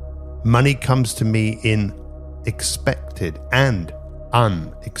 Money comes to me in expected and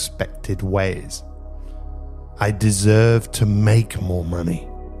unexpected ways. I deserve to make more money.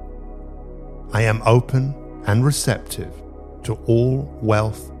 I am open and receptive to all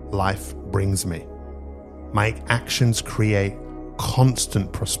wealth life brings me. My actions create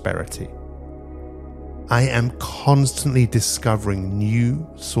constant prosperity. I am constantly discovering new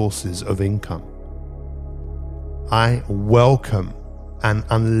sources of income. I welcome an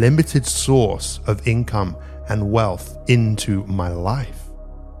unlimited source of income and wealth into my life.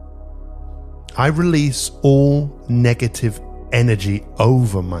 I release all negative energy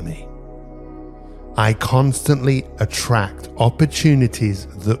over money. I constantly attract opportunities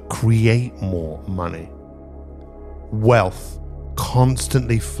that create more money. Wealth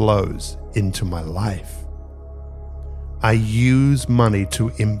constantly flows into my life. I use money to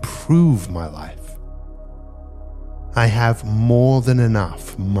improve my life. I have more than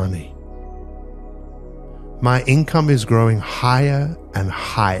enough money. My income is growing higher and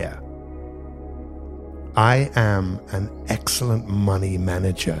higher. I am an excellent money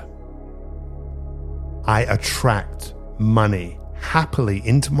manager. I attract money happily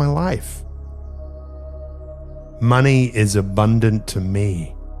into my life. Money is abundant to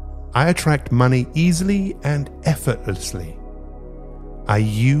me. I attract money easily and effortlessly. I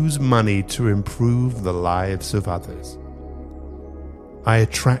use money to improve the lives of others. I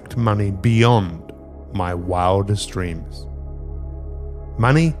attract money beyond my wildest dreams.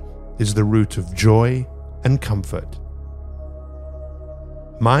 Money is the root of joy and comfort.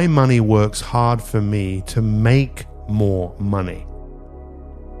 My money works hard for me to make more money.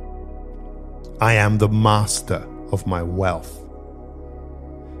 I am the master of my wealth.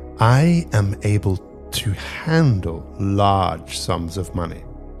 I am able to handle large sums of money.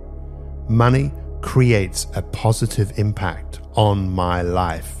 Money creates a positive impact on my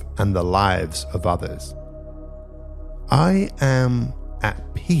life and the lives of others. I am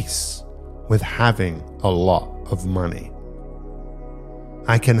at peace with having a lot of money.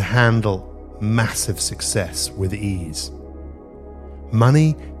 I can handle massive success with ease.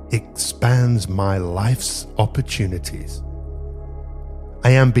 Money expands my life's opportunities.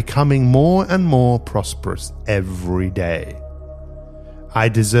 I am becoming more and more prosperous every day. I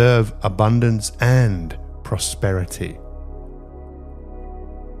deserve abundance and prosperity.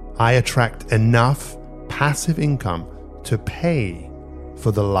 I attract enough passive income to pay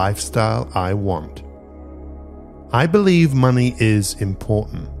for the lifestyle I want. I believe money is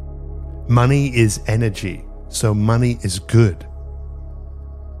important. Money is energy, so money is good.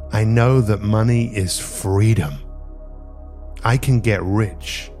 I know that money is freedom. I can get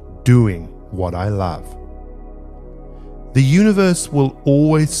rich doing what I love. The universe will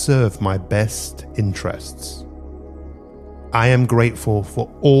always serve my best interests. I am grateful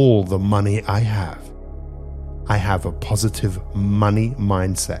for all the money I have. I have a positive money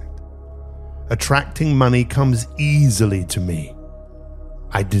mindset. Attracting money comes easily to me.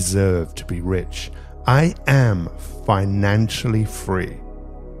 I deserve to be rich. I am financially free.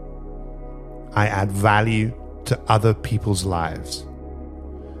 I add value to other people's lives.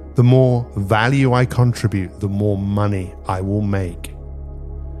 The more value I contribute, the more money I will make.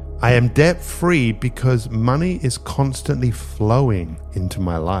 I am debt-free because money is constantly flowing into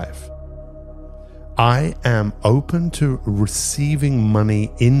my life. I am open to receiving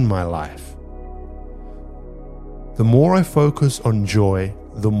money in my life. The more I focus on joy,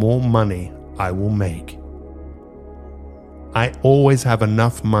 the more money I will make. I always have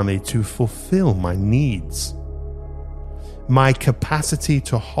enough money to fulfill my needs. My capacity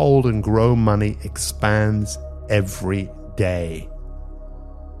to hold and grow money expands every day.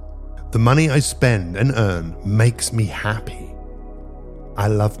 The money I spend and earn makes me happy. I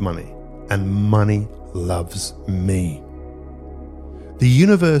love money, and money loves me. The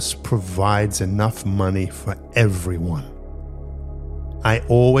universe provides enough money for everyone. I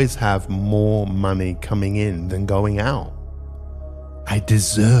always have more money coming in than going out. I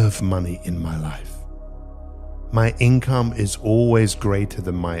deserve money in my life. My income is always greater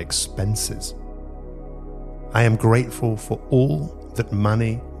than my expenses. I am grateful for all that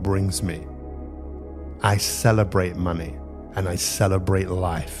money brings me. I celebrate money and I celebrate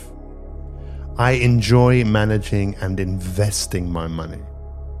life. I enjoy managing and investing my money.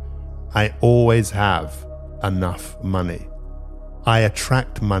 I always have enough money. I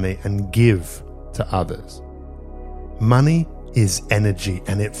attract money and give to others. Money is energy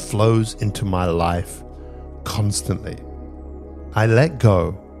and it flows into my life constantly. I let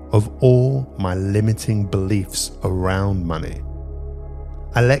go of all my limiting beliefs around money.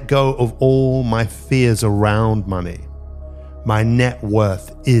 I let go of all my fears around money. My net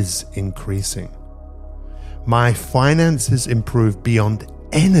worth is increasing. My finances improve beyond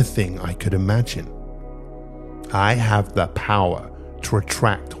anything I could imagine. I have the power to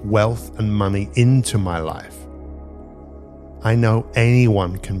attract wealth and money into my life. I know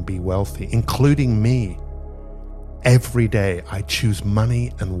anyone can be wealthy, including me. Every day I choose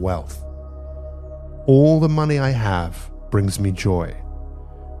money and wealth. All the money I have brings me joy.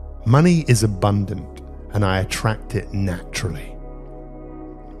 Money is abundant and I attract it naturally.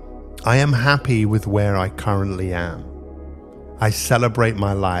 I am happy with where I currently am. I celebrate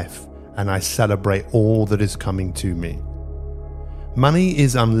my life and I celebrate all that is coming to me. Money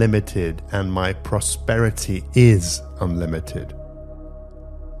is unlimited and my prosperity is unlimited.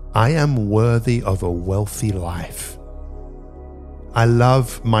 I am worthy of a wealthy life. I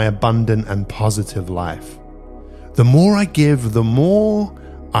love my abundant and positive life. The more I give, the more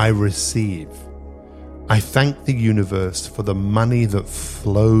I receive. I thank the universe for the money that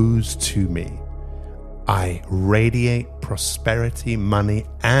flows to me. I radiate prosperity, money,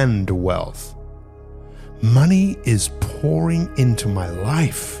 and wealth. Money is pouring into my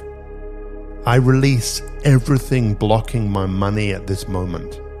life. I release everything blocking my money at this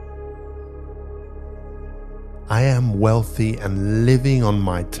moment. I am wealthy and living on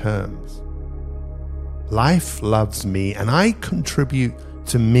my terms. Life loves me and I contribute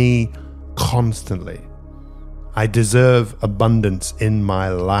to me constantly. I deserve abundance in my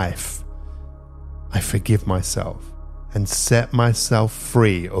life. I forgive myself and set myself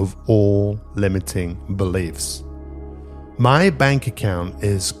free of all limiting beliefs. My bank account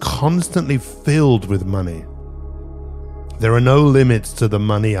is constantly filled with money. There are no limits to the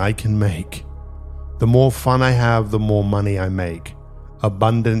money I can make. The more fun I have, the more money I make.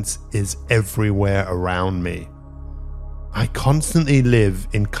 Abundance is everywhere around me. I constantly live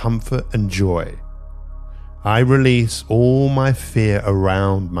in comfort and joy. I release all my fear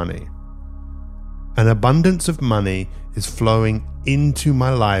around money. An abundance of money is flowing into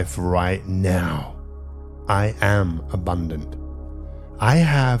my life right now. I am abundant. I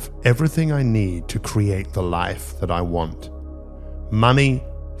have everything I need to create the life that I want. Money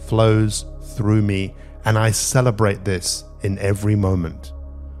flows through me and I celebrate this in every moment.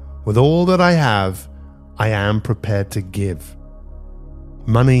 With all that I have, I am prepared to give.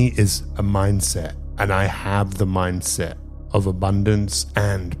 Money is a mindset and I have the mindset of abundance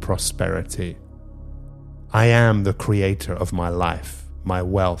and prosperity. I am the creator of my life, my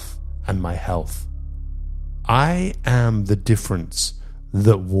wealth, and my health. I am the difference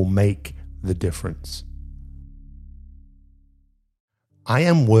that will make the difference. I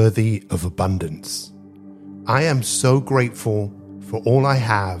am worthy of abundance. I am so grateful for all I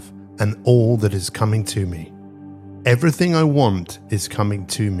have and all that is coming to me. Everything I want is coming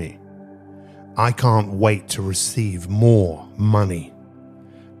to me. I can't wait to receive more money.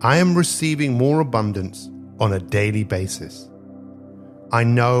 I am receiving more abundance on a daily basis. I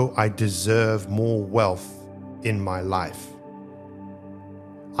know I deserve more wealth in my life.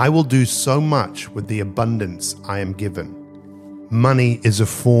 I will do so much with the abundance I am given. Money is a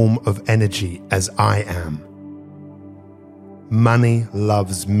form of energy as I am. Money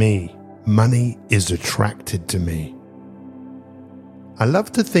loves me. Money is attracted to me. I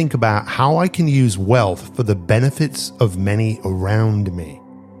love to think about how I can use wealth for the benefits of many around me.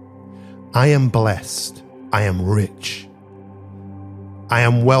 I am blessed. I am rich. I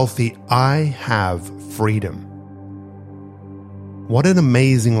am wealthy. I have freedom. What an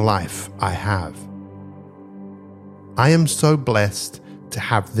amazing life I have. I am so blessed to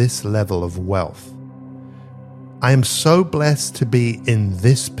have this level of wealth. I am so blessed to be in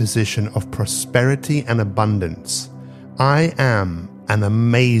this position of prosperity and abundance. I am an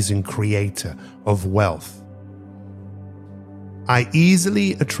amazing creator of wealth. I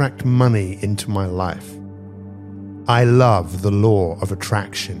easily attract money into my life. I love the law of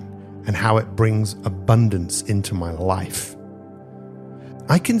attraction and how it brings abundance into my life.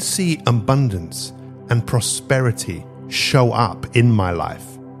 I can see abundance and prosperity show up in my life.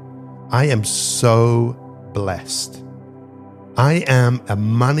 I am so blessed. I am a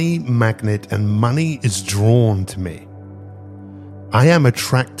money magnet and money is drawn to me. I am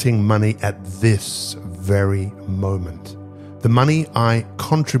attracting money at this very moment. The money I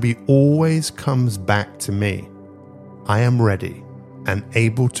contribute always comes back to me. I am ready and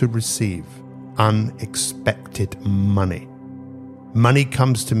able to receive unexpected money. Money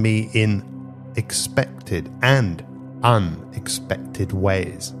comes to me in expected and unexpected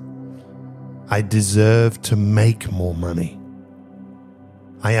ways. I deserve to make more money.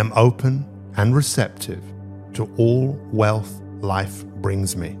 I am open and receptive to all wealth life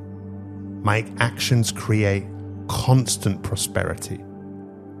brings me. My actions create constant prosperity.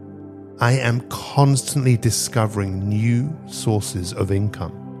 I am constantly discovering new sources of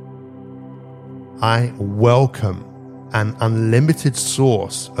income. I welcome an unlimited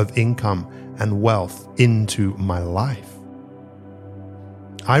source of income and wealth into my life.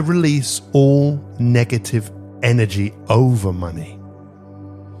 I release all negative energy over money.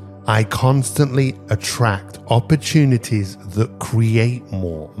 I constantly attract opportunities that create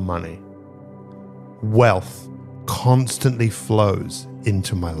more money. Wealth constantly flows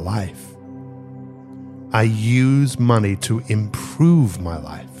into my life. I use money to improve my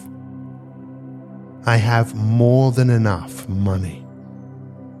life. I have more than enough money.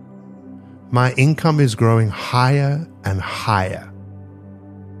 My income is growing higher and higher.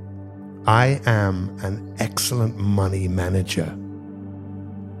 I am an excellent money manager.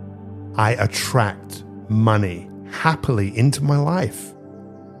 I attract money happily into my life.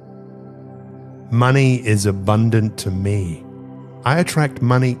 Money is abundant to me. I attract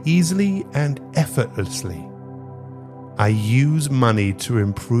money easily and effortlessly. I use money to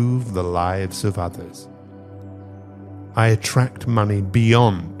improve the lives of others. I attract money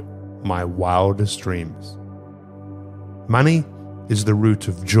beyond my wildest dreams. Money is the root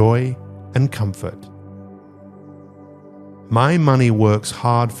of joy and comfort. My money works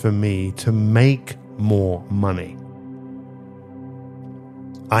hard for me to make more money.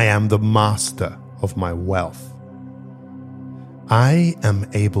 I am the master of my wealth. I am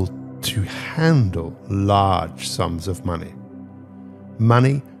able to handle large sums of money.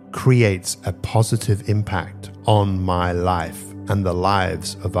 Money creates a positive impact on my life and the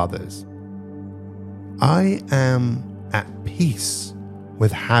lives of others. I am at peace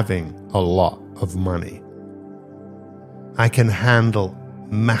with having a lot of money. I can handle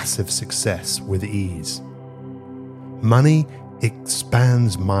massive success with ease. Money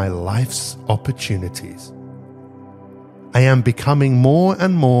expands my life's opportunities. I am becoming more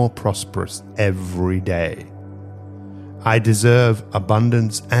and more prosperous every day. I deserve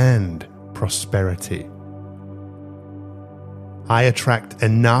abundance and prosperity. I attract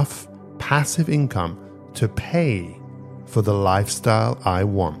enough passive income to pay for the lifestyle I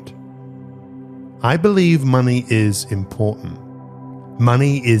want. I believe money is important.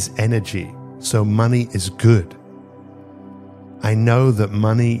 Money is energy, so money is good. I know that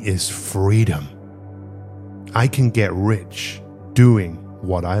money is freedom. I can get rich doing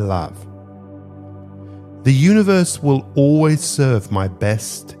what I love. The universe will always serve my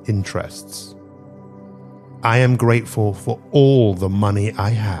best interests. I am grateful for all the money I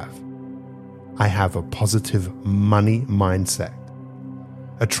have. I have a positive money mindset.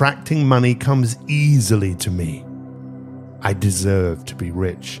 Attracting money comes easily to me. I deserve to be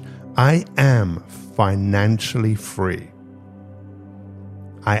rich. I am financially free.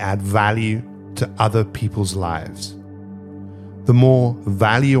 I add value to other people's lives. The more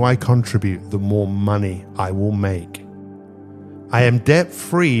value I contribute, the more money I will make. I am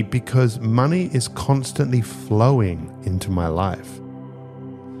debt-free because money is constantly flowing into my life.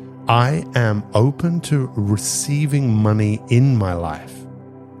 I am open to receiving money in my life.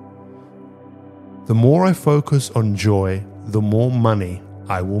 The more I focus on joy, the more money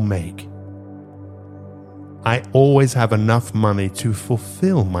I will make. I always have enough money to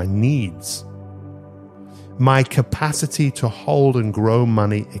fulfill my needs. My capacity to hold and grow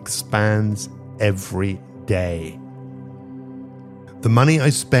money expands every day. The money I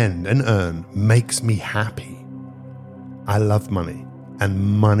spend and earn makes me happy. I love money, and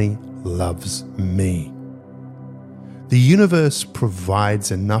money loves me. The universe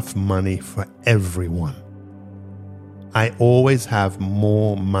provides enough money for everyone. I always have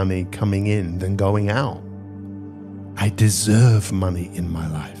more money coming in than going out. I deserve money in my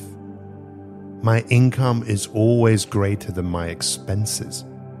life. My income is always greater than my expenses.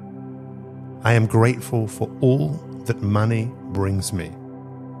 I am grateful for all that money brings me.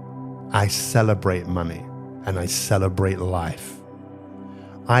 I celebrate money and I celebrate life.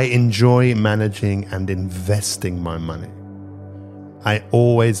 I enjoy managing and investing my money. I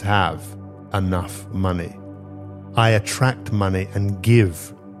always have enough money. I attract money and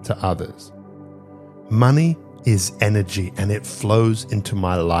give to others. Money is energy and it flows into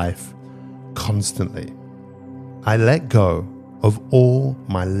my life constantly. I let go of all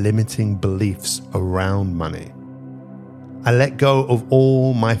my limiting beliefs around money. I let go of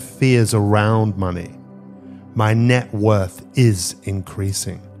all my fears around money. My net worth is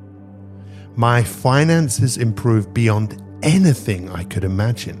increasing. My finances improve beyond anything I could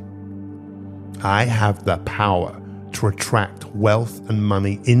imagine. I have the power to attract wealth and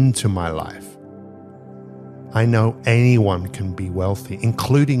money into my life. I know anyone can be wealthy,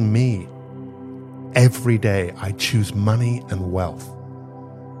 including me. every day I choose money and wealth.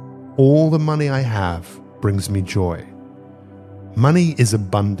 All the money I have brings me joy. Money is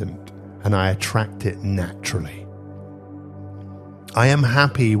abundant and I attract it naturally. I am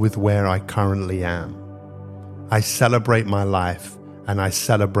happy with where I currently am. I celebrate my life and I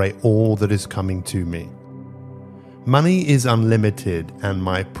celebrate all that is coming to me. Money is unlimited and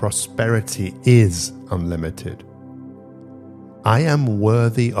my prosperity is unlimited. I am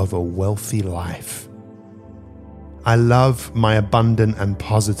worthy of a wealthy life. I love my abundant and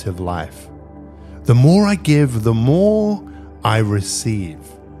positive life. The more I give, the more I receive.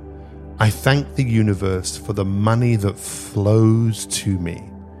 I thank the universe for the money that flows to me.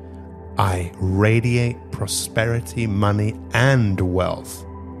 I radiate prosperity, money, and wealth.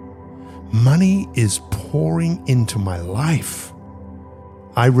 Money is pouring into my life.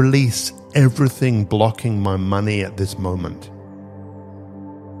 I release everything blocking my money at this moment.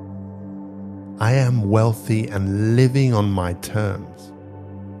 I am wealthy and living on my terms.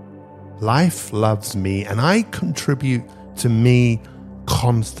 Life loves me and I contribute to me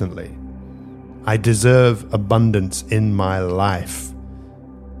constantly. I deserve abundance in my life.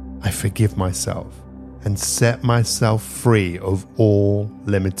 I forgive myself and set myself free of all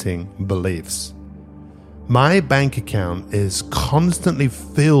limiting beliefs. My bank account is constantly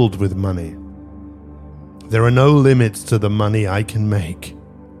filled with money. There are no limits to the money I can make.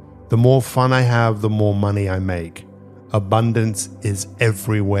 The more fun I have, the more money I make. Abundance is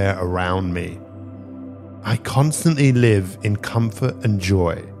everywhere around me. I constantly live in comfort and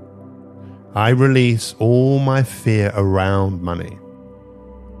joy. I release all my fear around money.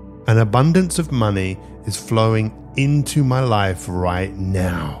 An abundance of money is flowing into my life right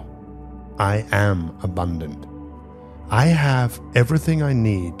now. I am abundant. I have everything I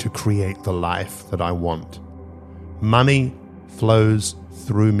need to create the life that I want. Money flows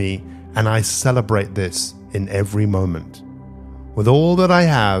through me, and I celebrate this in every moment. With all that I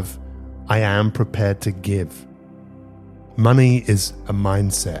have, I am prepared to give. Money is a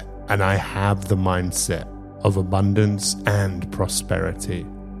mindset, and I have the mindset of abundance and prosperity.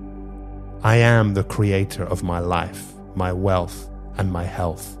 I am the creator of my life, my wealth, and my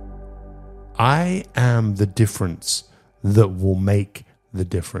health. I am the difference that will make the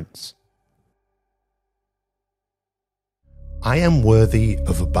difference. I am worthy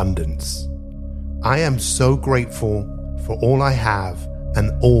of abundance. I am so grateful for all I have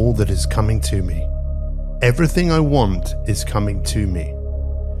and all that is coming to me. Everything I want is coming to me.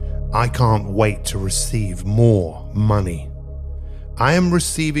 I can't wait to receive more money. I am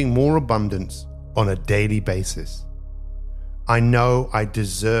receiving more abundance on a daily basis. I know I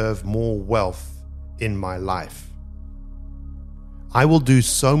deserve more wealth in my life. I will do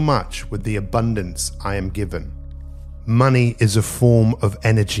so much with the abundance I am given. Money is a form of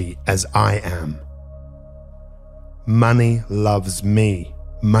energy as I am. Money loves me.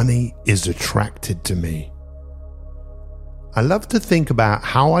 Money is attracted to me. I love to think about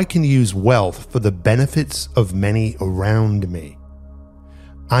how I can use wealth for the benefits of many around me.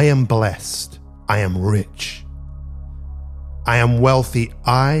 I am blessed. I am rich. I am wealthy.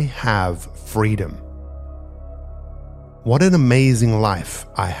 I have freedom. What an amazing life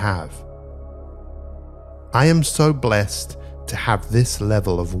I have. I am so blessed to have this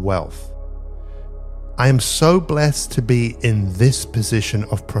level of wealth. I am so blessed to be in this position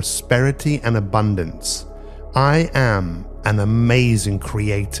of prosperity and abundance. I am an amazing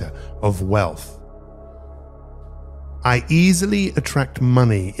creator of wealth. I easily attract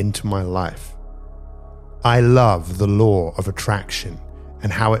money into my life. I love the law of attraction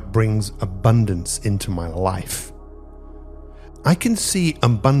and how it brings abundance into my life. I can see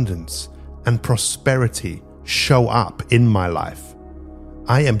abundance and prosperity show up in my life.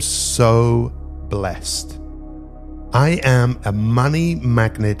 I am so blessed. I am a money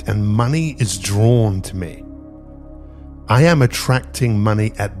magnet and money is drawn to me. I am attracting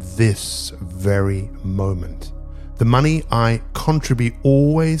money at this very moment. The money I contribute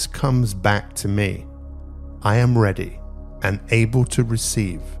always comes back to me. I am ready and able to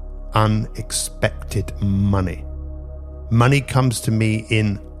receive unexpected money. Money comes to me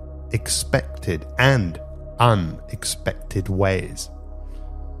in expected and unexpected ways.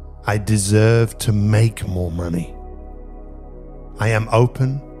 I deserve to make more money. I am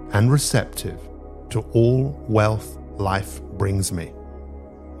open and receptive to all wealth life brings me.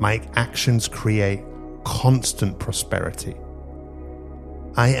 My actions create constant prosperity.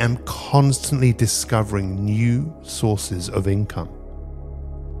 I am constantly discovering new sources of income.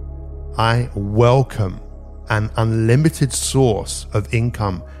 I welcome an unlimited source of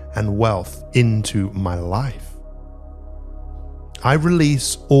income and wealth into my life. I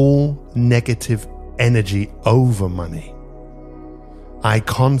release all negative energy over money. I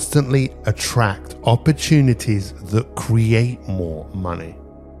constantly attract opportunities that create more money.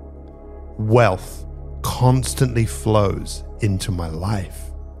 Wealth constantly flows into my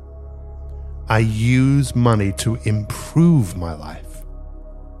life. I use money to improve my life.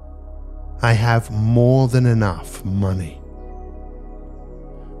 I have more than enough money.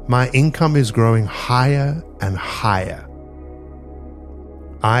 My income is growing higher and higher.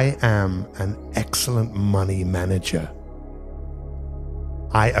 I am an excellent money manager.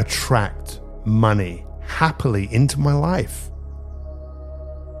 I attract money happily into my life.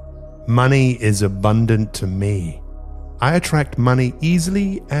 Money is abundant to me. I attract money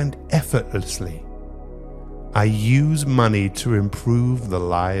easily and effortlessly. I use money to improve the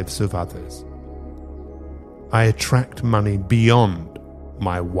lives of others. I attract money beyond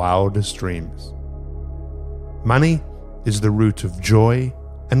my wildest dreams. Money is the root of joy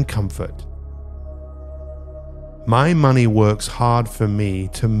and comfort. My money works hard for me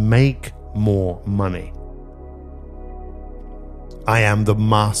to make more money. I am the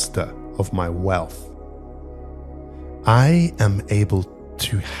master of my wealth. I am able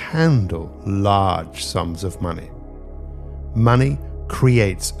to handle large sums of money. Money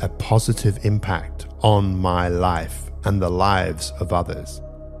creates a positive impact on my life and the lives of others.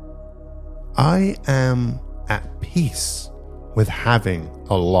 I am at peace with having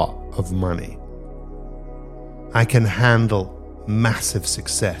a lot of money. I can handle massive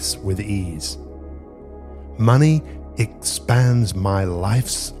success with ease. Money expands my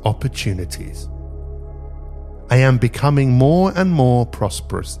life's opportunities. I am becoming more and more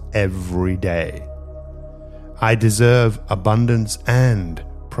prosperous every day. I deserve abundance and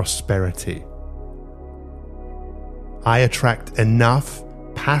prosperity. I attract enough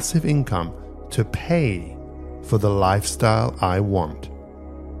passive income to pay for the lifestyle I want.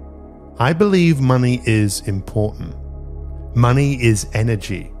 I believe money is important. Money is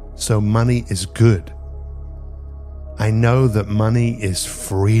energy, so money is good. I know that money is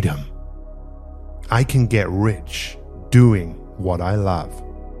freedom. I can get rich doing what I love.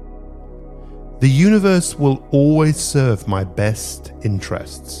 The universe will always serve my best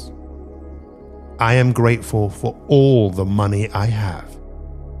interests. I am grateful for all the money I have.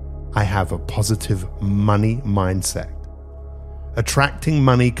 I have a positive money mindset. Attracting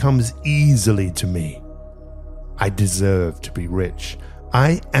money comes easily to me. I deserve to be rich.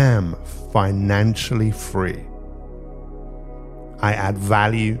 I am financially free. I add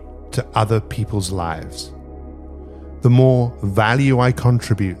value to other people's lives. The more value I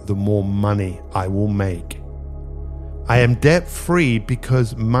contribute, the more money I will make. I am debt-free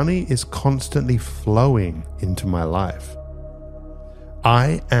because money is constantly flowing into my life.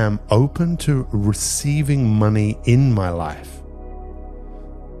 I am open to receiving money in my life.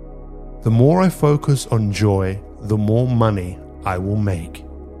 The more I focus on joy, the more money I will make.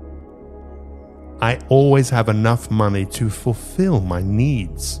 I always have enough money to fulfill my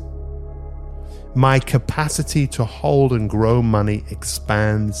needs. My capacity to hold and grow money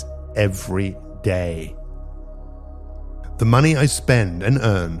expands every day. The money I spend and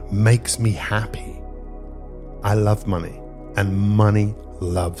earn makes me happy. I love money, and money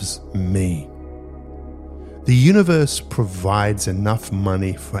loves me. The universe provides enough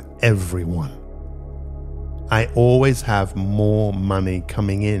money for everyone. I always have more money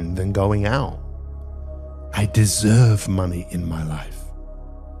coming in than going out. I deserve money in my life.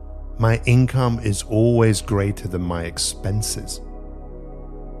 My income is always greater than my expenses.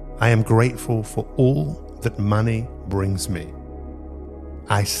 I am grateful for all that money brings me.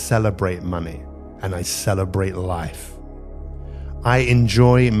 I celebrate money and I celebrate life. I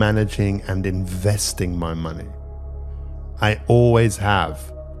enjoy managing and investing my money. I always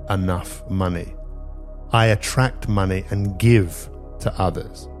have enough money. I attract money and give to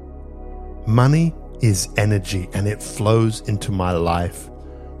others. Money is energy and it flows into my life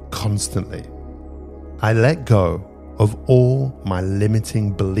constantly. I let go of all my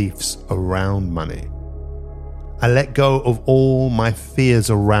limiting beliefs around money. I let go of all my fears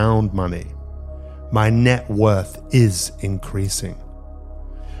around money. My net worth is increasing.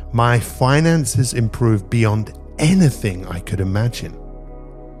 My finances improve beyond anything I could imagine.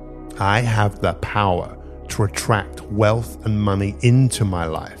 I have the power to attract wealth and money into my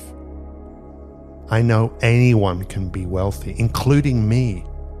life. I know anyone can be wealthy, including me.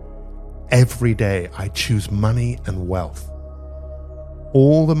 Every day I choose money and wealth.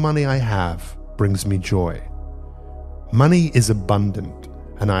 All the money I have brings me joy. Money is abundant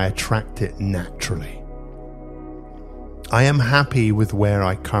and I attract it naturally. I am happy with where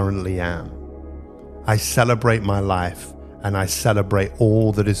I currently am. I celebrate my life and I celebrate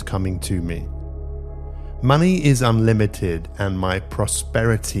all that is coming to me. Money is unlimited and my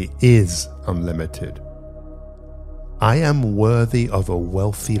prosperity is unlimited. I am worthy of a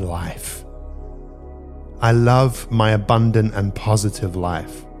wealthy life. I love my abundant and positive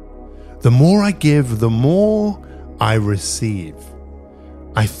life. The more I give, the more I receive.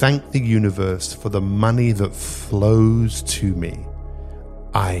 I thank the universe for the money that flows to me.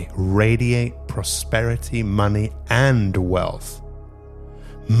 I radiate prosperity, money, and wealth.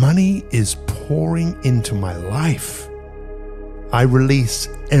 Money is pouring into my life. I release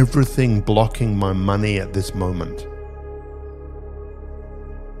everything blocking my money at this moment.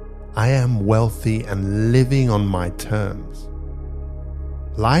 I am wealthy and living on my terms.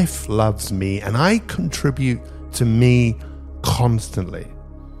 Life loves me and I contribute to me constantly.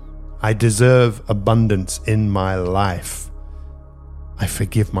 I deserve abundance in my life. I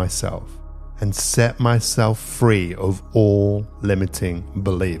forgive myself and set myself free of all limiting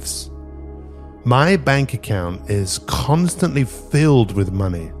beliefs. My bank account is constantly filled with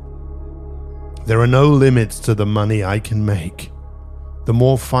money. There are no limits to the money I can make. The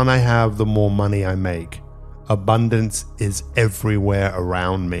more fun I have, the more money I make. Abundance is everywhere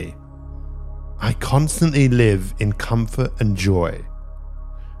around me. I constantly live in comfort and joy.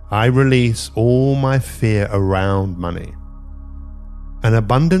 I release all my fear around money. An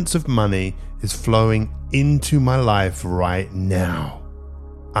abundance of money is flowing into my life right now.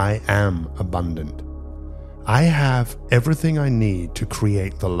 I am abundant. I have everything I need to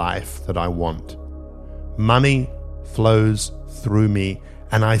create the life that I want. Money flows through me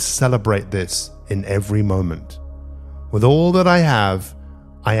and I celebrate this in every moment. With all that I have,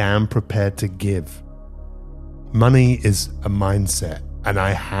 I am prepared to give. Money is a mindset, and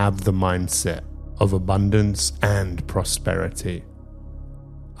I have the mindset of abundance and prosperity.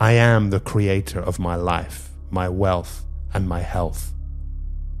 I am the creator of my life, my wealth, and my health.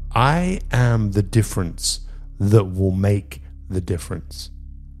 I am the difference that will make the difference.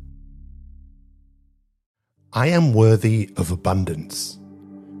 I am worthy of abundance.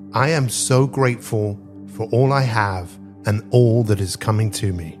 I am so grateful for all I have and all that is coming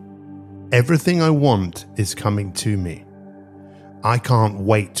to me. Everything I want is coming to me. I can't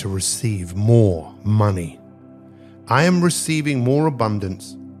wait to receive more money. I am receiving more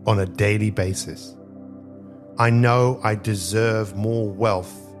abundance on a daily basis. I know I deserve more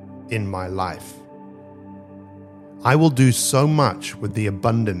wealth in my life. I will do so much with the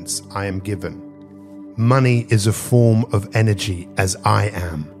abundance I am given. Money is a form of energy as I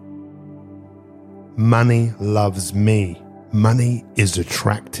am. Money loves me. Money is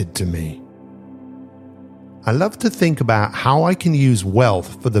attracted to me. I love to think about how I can use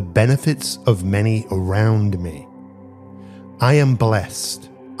wealth for the benefits of many around me. I am blessed.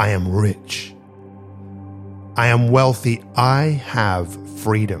 I am rich. I am wealthy. I have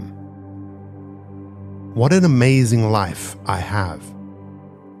freedom. What an amazing life I have.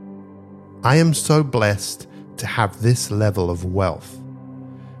 I am so blessed to have this level of wealth.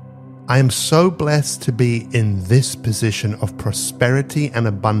 I am so blessed to be in this position of prosperity and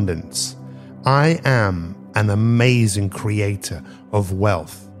abundance. I am an amazing creator of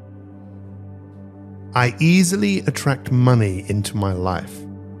wealth. I easily attract money into my life.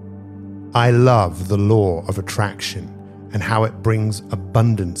 I love the law of attraction and how it brings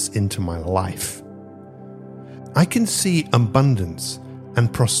abundance into my life. I can see abundance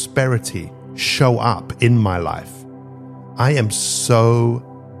and prosperity show up in my life. I am so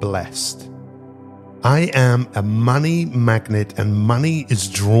blessed. I am a money magnet and money is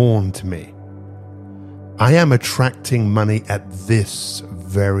drawn to me. I am attracting money at this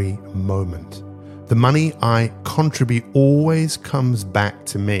very moment. The money I contribute always comes back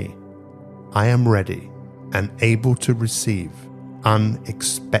to me. I am ready and able to receive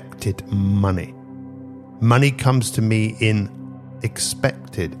unexpected money. Money comes to me in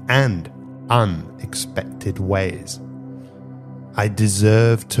expected and unexpected ways. I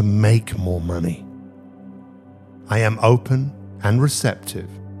deserve to make more money. I am open and receptive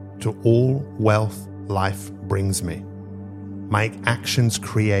to all wealth life brings me. My actions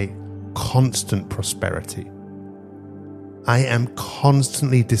create constant prosperity. I am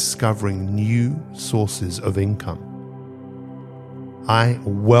constantly discovering new sources of income. I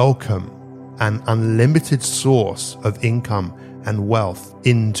welcome an unlimited source of income and wealth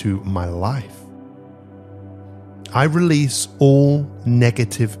into my life. I release all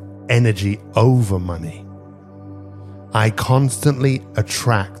negative energy over money. I constantly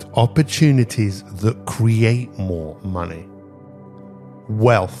attract opportunities that create more money.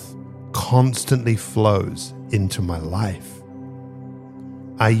 Wealth constantly flows into my life.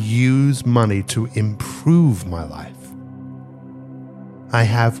 I use money to improve my life. I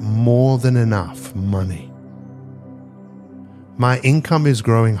have more than enough money. My income is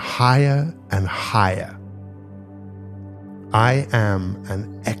growing higher and higher. I am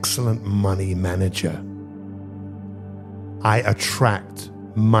an excellent money manager. I attract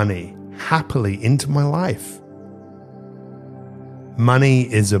money happily into my life. Money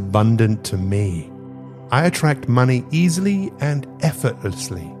is abundant to me. I attract money easily and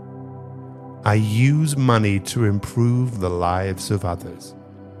effortlessly. I use money to improve the lives of others.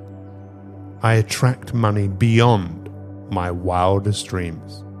 I attract money beyond my wildest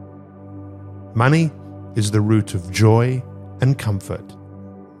dreams. Money is the root of joy and comfort.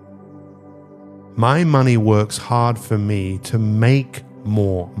 My money works hard for me to make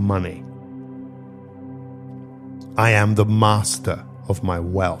more money. I am the master of my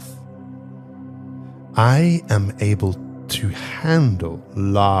wealth. I am able to handle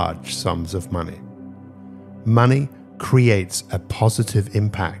large sums of money. Money creates a positive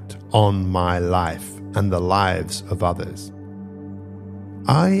impact on my life and the lives of others.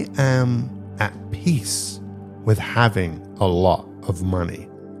 I am at peace with having a lot of money.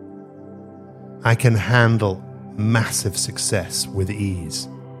 I can handle massive success with ease.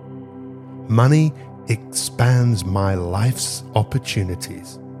 Money expands my life's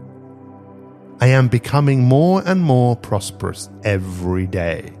opportunities. I am becoming more and more prosperous every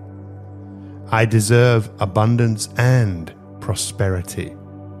day. I deserve abundance and prosperity.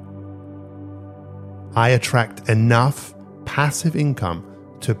 I attract enough passive income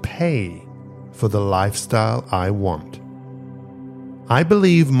to pay for the lifestyle I want. I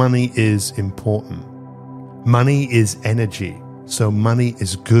believe money is important. Money is energy, so money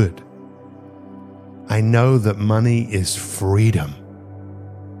is good. I know that money is freedom.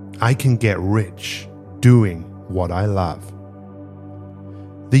 I can get rich doing what I love.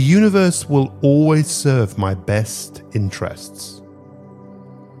 The universe will always serve my best interests.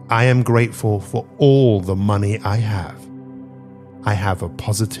 I am grateful for all the money I have. I have a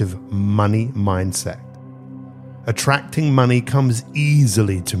positive money mindset. Attracting money comes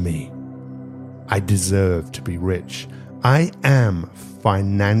easily to me. I deserve to be rich. I am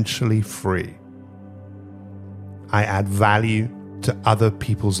financially free. I add value to other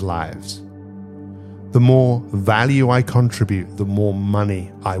people's lives. The more value I contribute, the more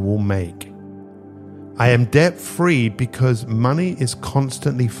money I will make. I am debt-free because money is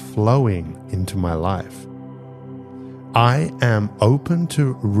constantly flowing into my life. I am open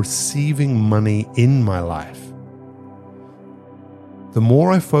to receiving money in my life. The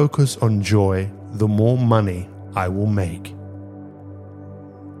more I focus on joy, the more money I will make.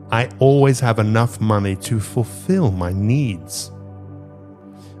 I always have enough money to fulfill my needs.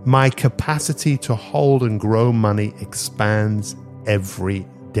 My capacity to hold and grow money expands every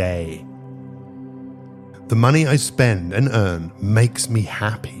day. The money I spend and earn makes me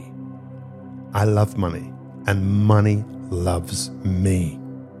happy. I love money, and money loves me.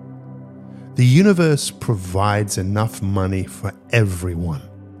 The universe provides enough money for everyone.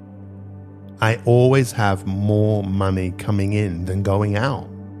 I always have more money coming in than going out.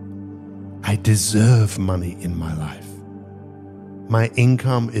 I deserve money in my life. My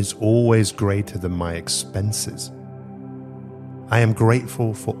income is always greater than my expenses. I am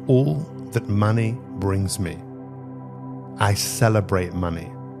grateful for all that money brings me. I celebrate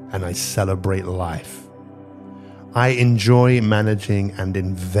money and I celebrate life. I enjoy managing and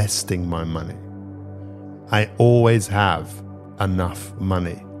investing my money. I always have enough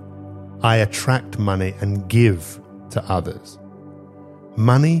money. I attract money and give to others.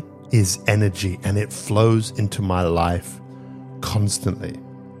 Money is energy and it flows into my life constantly.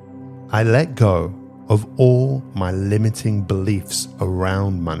 I let go of all my limiting beliefs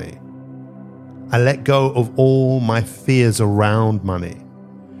around money. I let go of all my fears around money.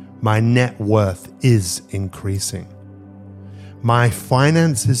 My net worth is increasing. My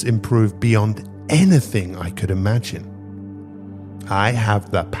finances improve beyond anything I could imagine. I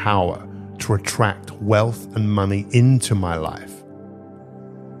have the power to attract wealth and money into my life.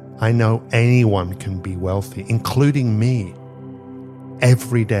 I know anyone can be wealthy, including me.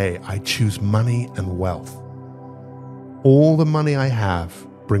 Every day I choose money and wealth. All the money I have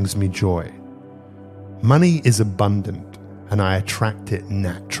brings me joy. Money is abundant and I attract it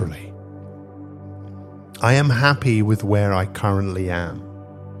naturally. I am happy with where I currently am.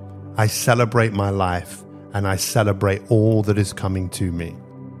 I celebrate my life and I celebrate all that is coming to me.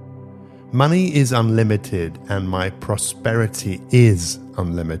 Money is unlimited and my prosperity is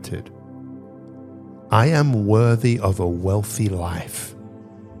unlimited. I am worthy of a wealthy life.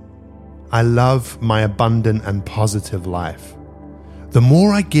 I love my abundant and positive life. The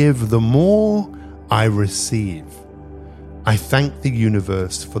more I give, the more I receive. I thank the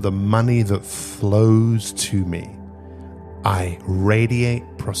universe for the money that flows to me. I radiate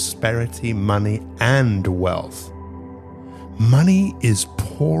prosperity, money, and wealth. Money is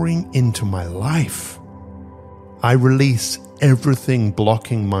pouring into my life. I release everything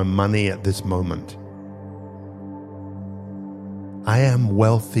blocking my money at this moment. I am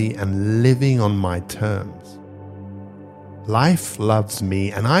wealthy and living on my terms. Life loves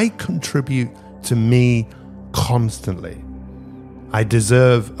me and I contribute to me constantly. I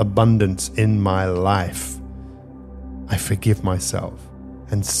deserve abundance in my life. I forgive myself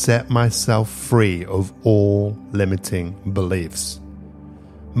and set myself free of all limiting beliefs.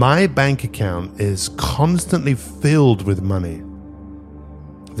 My bank account is constantly filled with money.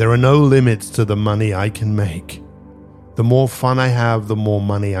 There are no limits to the money I can make. The more fun I have, the more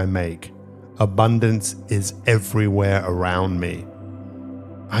money I make. Abundance is everywhere around me.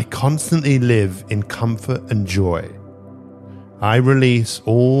 I constantly live in comfort and joy. I release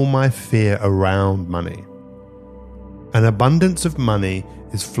all my fear around money. An abundance of money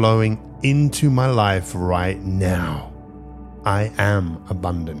is flowing into my life right now. I am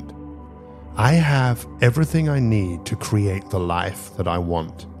abundant. I have everything I need to create the life that I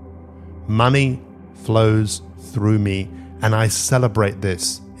want. Money flows through me, and I celebrate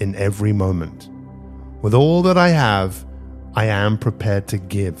this in every moment. With all that I have, I am prepared to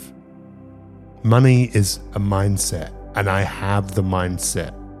give. Money is a mindset, and I have the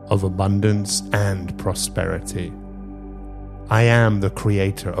mindset of abundance and prosperity. I am the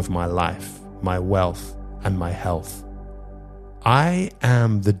creator of my life, my wealth, and my health. I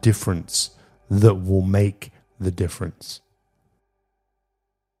am the difference that will make the difference.